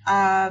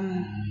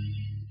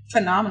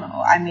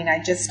 Phenomenal. I mean,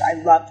 I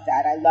loved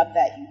that. I love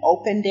that you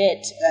opened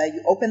it.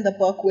 You opened the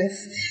book with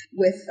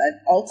an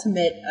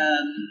ultimate,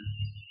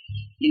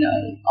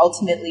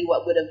 ultimately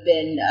what would have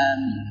been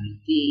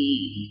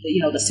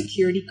the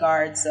security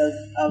guards of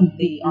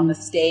the on the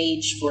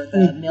stage for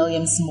the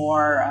Milliams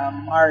More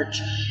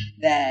march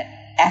that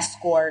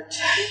escort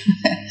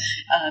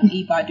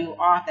Ibadu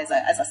off as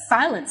a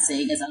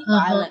silencing, as a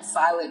violent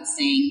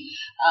silencing,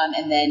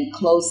 and then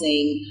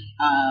closing.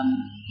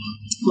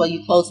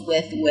 You close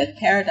with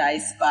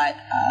Paradise, but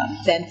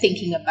then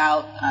thinking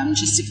about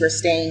just if we're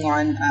staying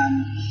on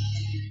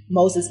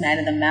Moses Man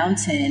in the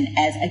Mountain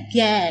as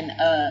again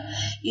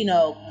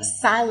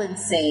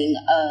silencing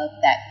of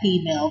that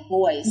female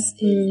voice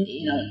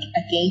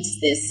against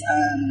this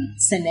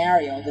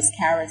scenario, this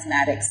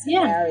charismatic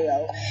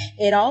scenario.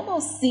 It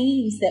almost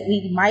seems that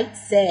we might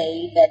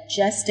say that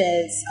just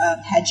as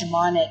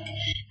hegemonic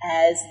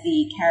as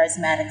the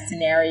charismatic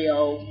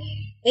scenario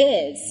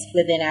is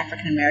within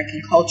African American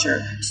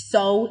culture,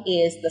 so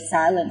is the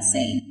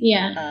silencing.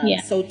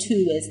 So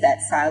too is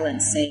that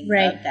silencing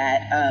of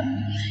that,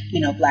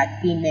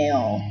 Black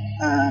female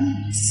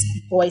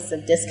voice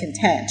of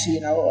discontent,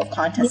 of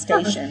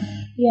contestation.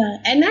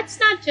 And that's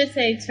not just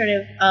a sort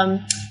of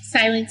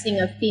silencing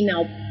of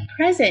female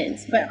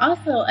presence, but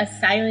also a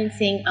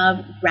silencing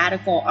of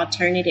radical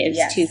alternatives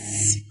to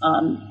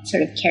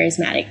sort of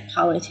charismatic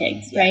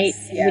politics, right?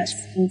 Which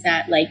means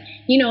that,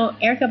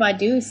 Erykah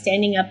Badu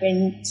standing up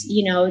and,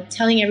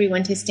 telling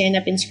everyone to stand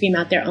up and scream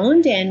out their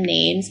own damn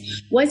names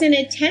was an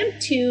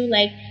attempt to,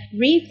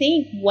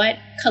 rethink what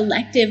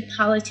collective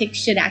politics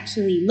should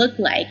actually look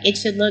like. It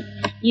should look,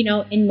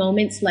 in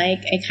moments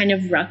like a kind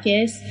of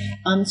ruckus,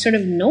 sort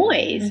of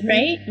noise,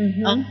 right?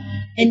 And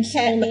it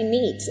can't be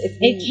neat.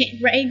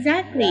 Right,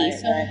 exactly.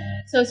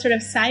 So sort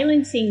of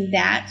silencing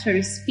that sort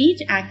of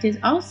speech act is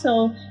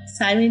also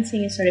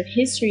silencing a sort of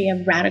history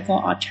of radical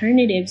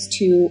alternatives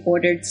to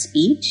ordered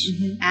speech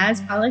as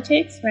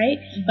politics, right?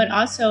 But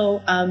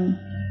also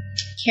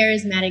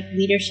charismatic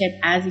leadership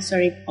as a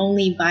sort of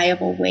only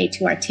viable way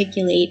to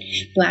articulate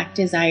Black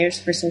desires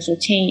for social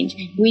change.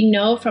 We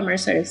know from our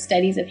sort of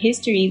studies of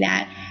history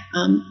that,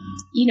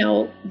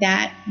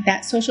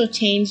 that social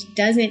change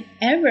doesn't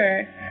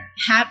ever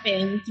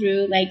happen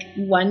through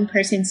one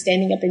person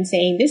standing up and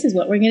saying, this is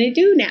what we're going to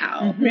do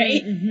now,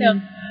 right?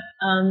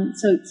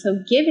 So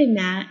given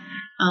that,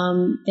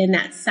 then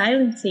that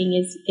silencing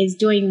is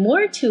doing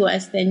more to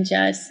us than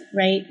just,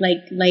 right,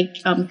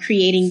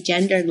 creating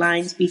gender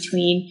lines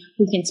between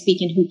who can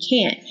speak and who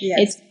can't.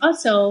 It's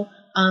also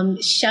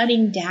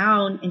shutting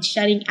down and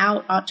shutting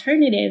out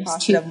alternatives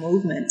positive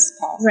movements,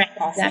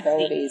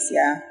 possibilities. Exactly.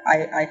 Yeah,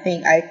 I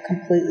think I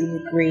completely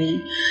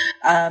agree.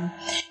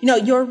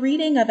 Your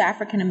reading of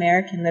African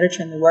American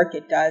literature and the work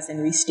it does in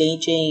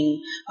restaging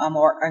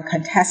or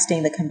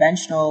contesting the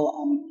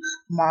conventional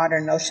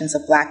modern notions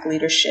of Black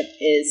leadership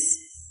is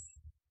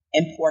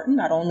important,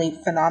 not only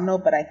phenomenal,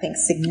 but I think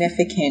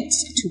significant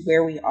to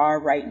where we are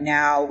right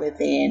now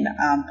within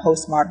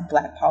postmodern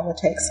Black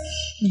politics.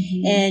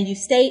 Mm-hmm. And you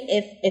state,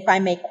 if I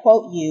may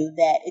quote you,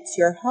 that it's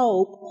your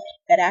hope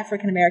that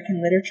African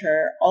American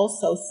literature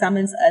also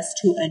summons us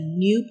to a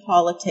new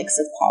politics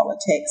of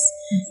politics,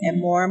 mm-hmm. and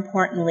more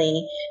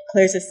importantly,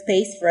 clears a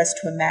space for us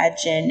to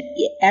imagine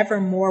ever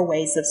more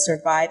ways of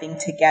surviving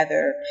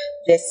together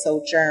this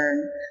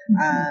sojourn,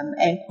 mm-hmm.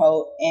 End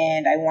quote.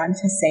 And I want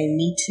to say,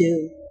 me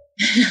too.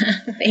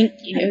 Thank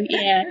you.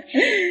 Yeah.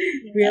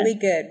 Really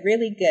good.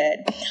 Really good.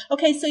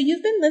 Okay, so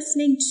you've been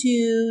listening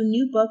to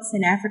New Books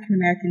in African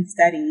American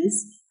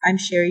Studies. I'm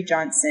Sherry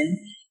Johnson,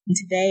 and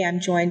today I'm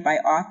joined by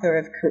author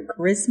of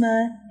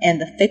Charisma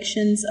and the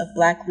Fictions of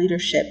Black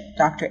Leadership,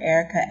 Dr.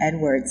 Erica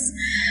Edwards.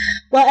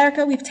 Well,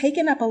 Erica, we've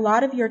taken up a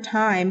lot of your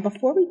time.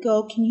 Before we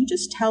go, can you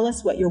just tell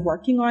us what you're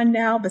working on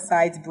now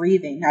besides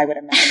breathing, I would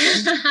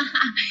imagine?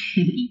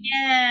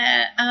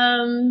 Yeah.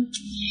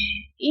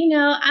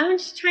 I'm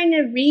just trying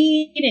to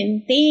read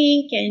and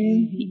think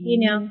and,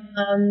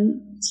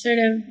 sort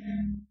of,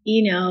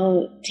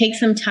 take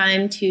some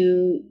time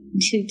to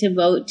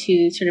devote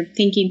to sort of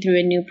thinking through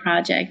a new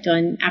project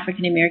on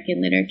African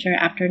American literature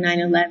after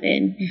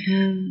 9/11,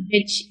 mm-hmm.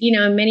 which,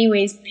 in many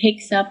ways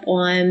picks up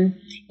on,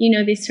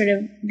 the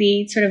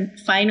sort of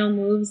final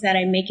moves that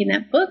I make in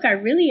that book are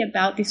really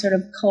about the sort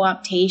of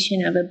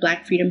co-optation of a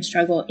Black freedom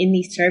struggle in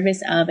the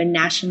service of a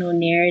national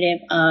narrative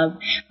of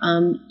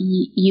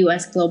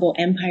U.S. global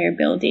empire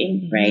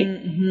building, right?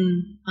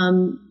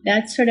 Mm-hmm.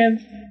 That's sort of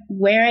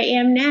where I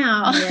am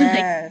now.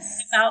 Yes.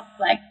 About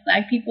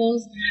Black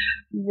people's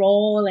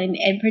role and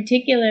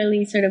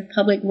particularly sort of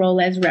public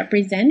role as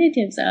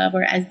representatives of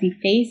or as the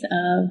face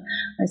of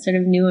a sort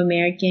of new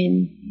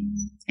American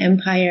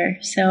empire.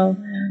 So,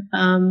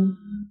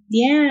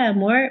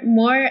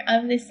 more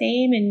of the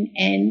same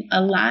and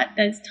a lot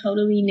that's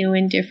totally new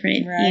and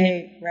different.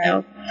 Right.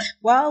 So.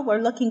 Well, we're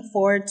looking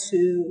forward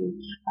to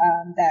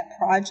that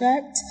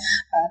project.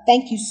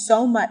 Thank you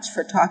so much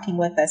for talking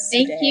with us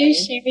today. Thank you,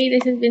 Sherry.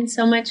 This has been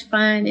so much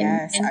fun.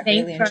 Yes, and I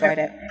really enjoyed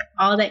it.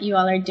 All that you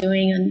all are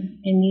doing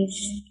in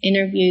these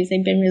interviews.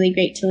 They've been really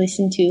great to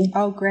listen to.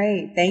 Oh,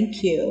 great.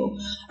 Thank you. All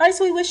right,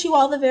 so we wish you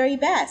all the very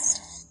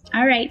best.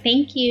 All right.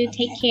 Thank you.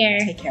 Okay. Take care.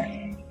 Take care. All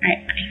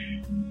right. Bye.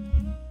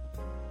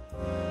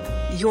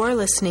 You're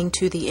listening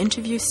to the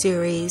interview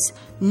series,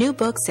 New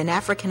Books in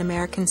African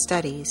American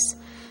Studies.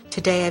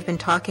 Today I've been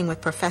talking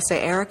with Professor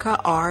Erica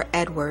R.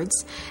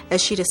 Edwards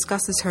as she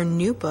discusses her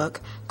new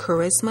book,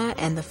 Charisma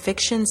and the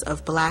Fictions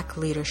of Black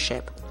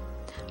Leadership.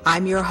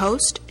 I'm your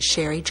host,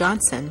 Sherry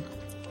Johnson.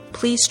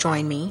 Please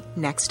join me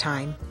next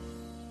time.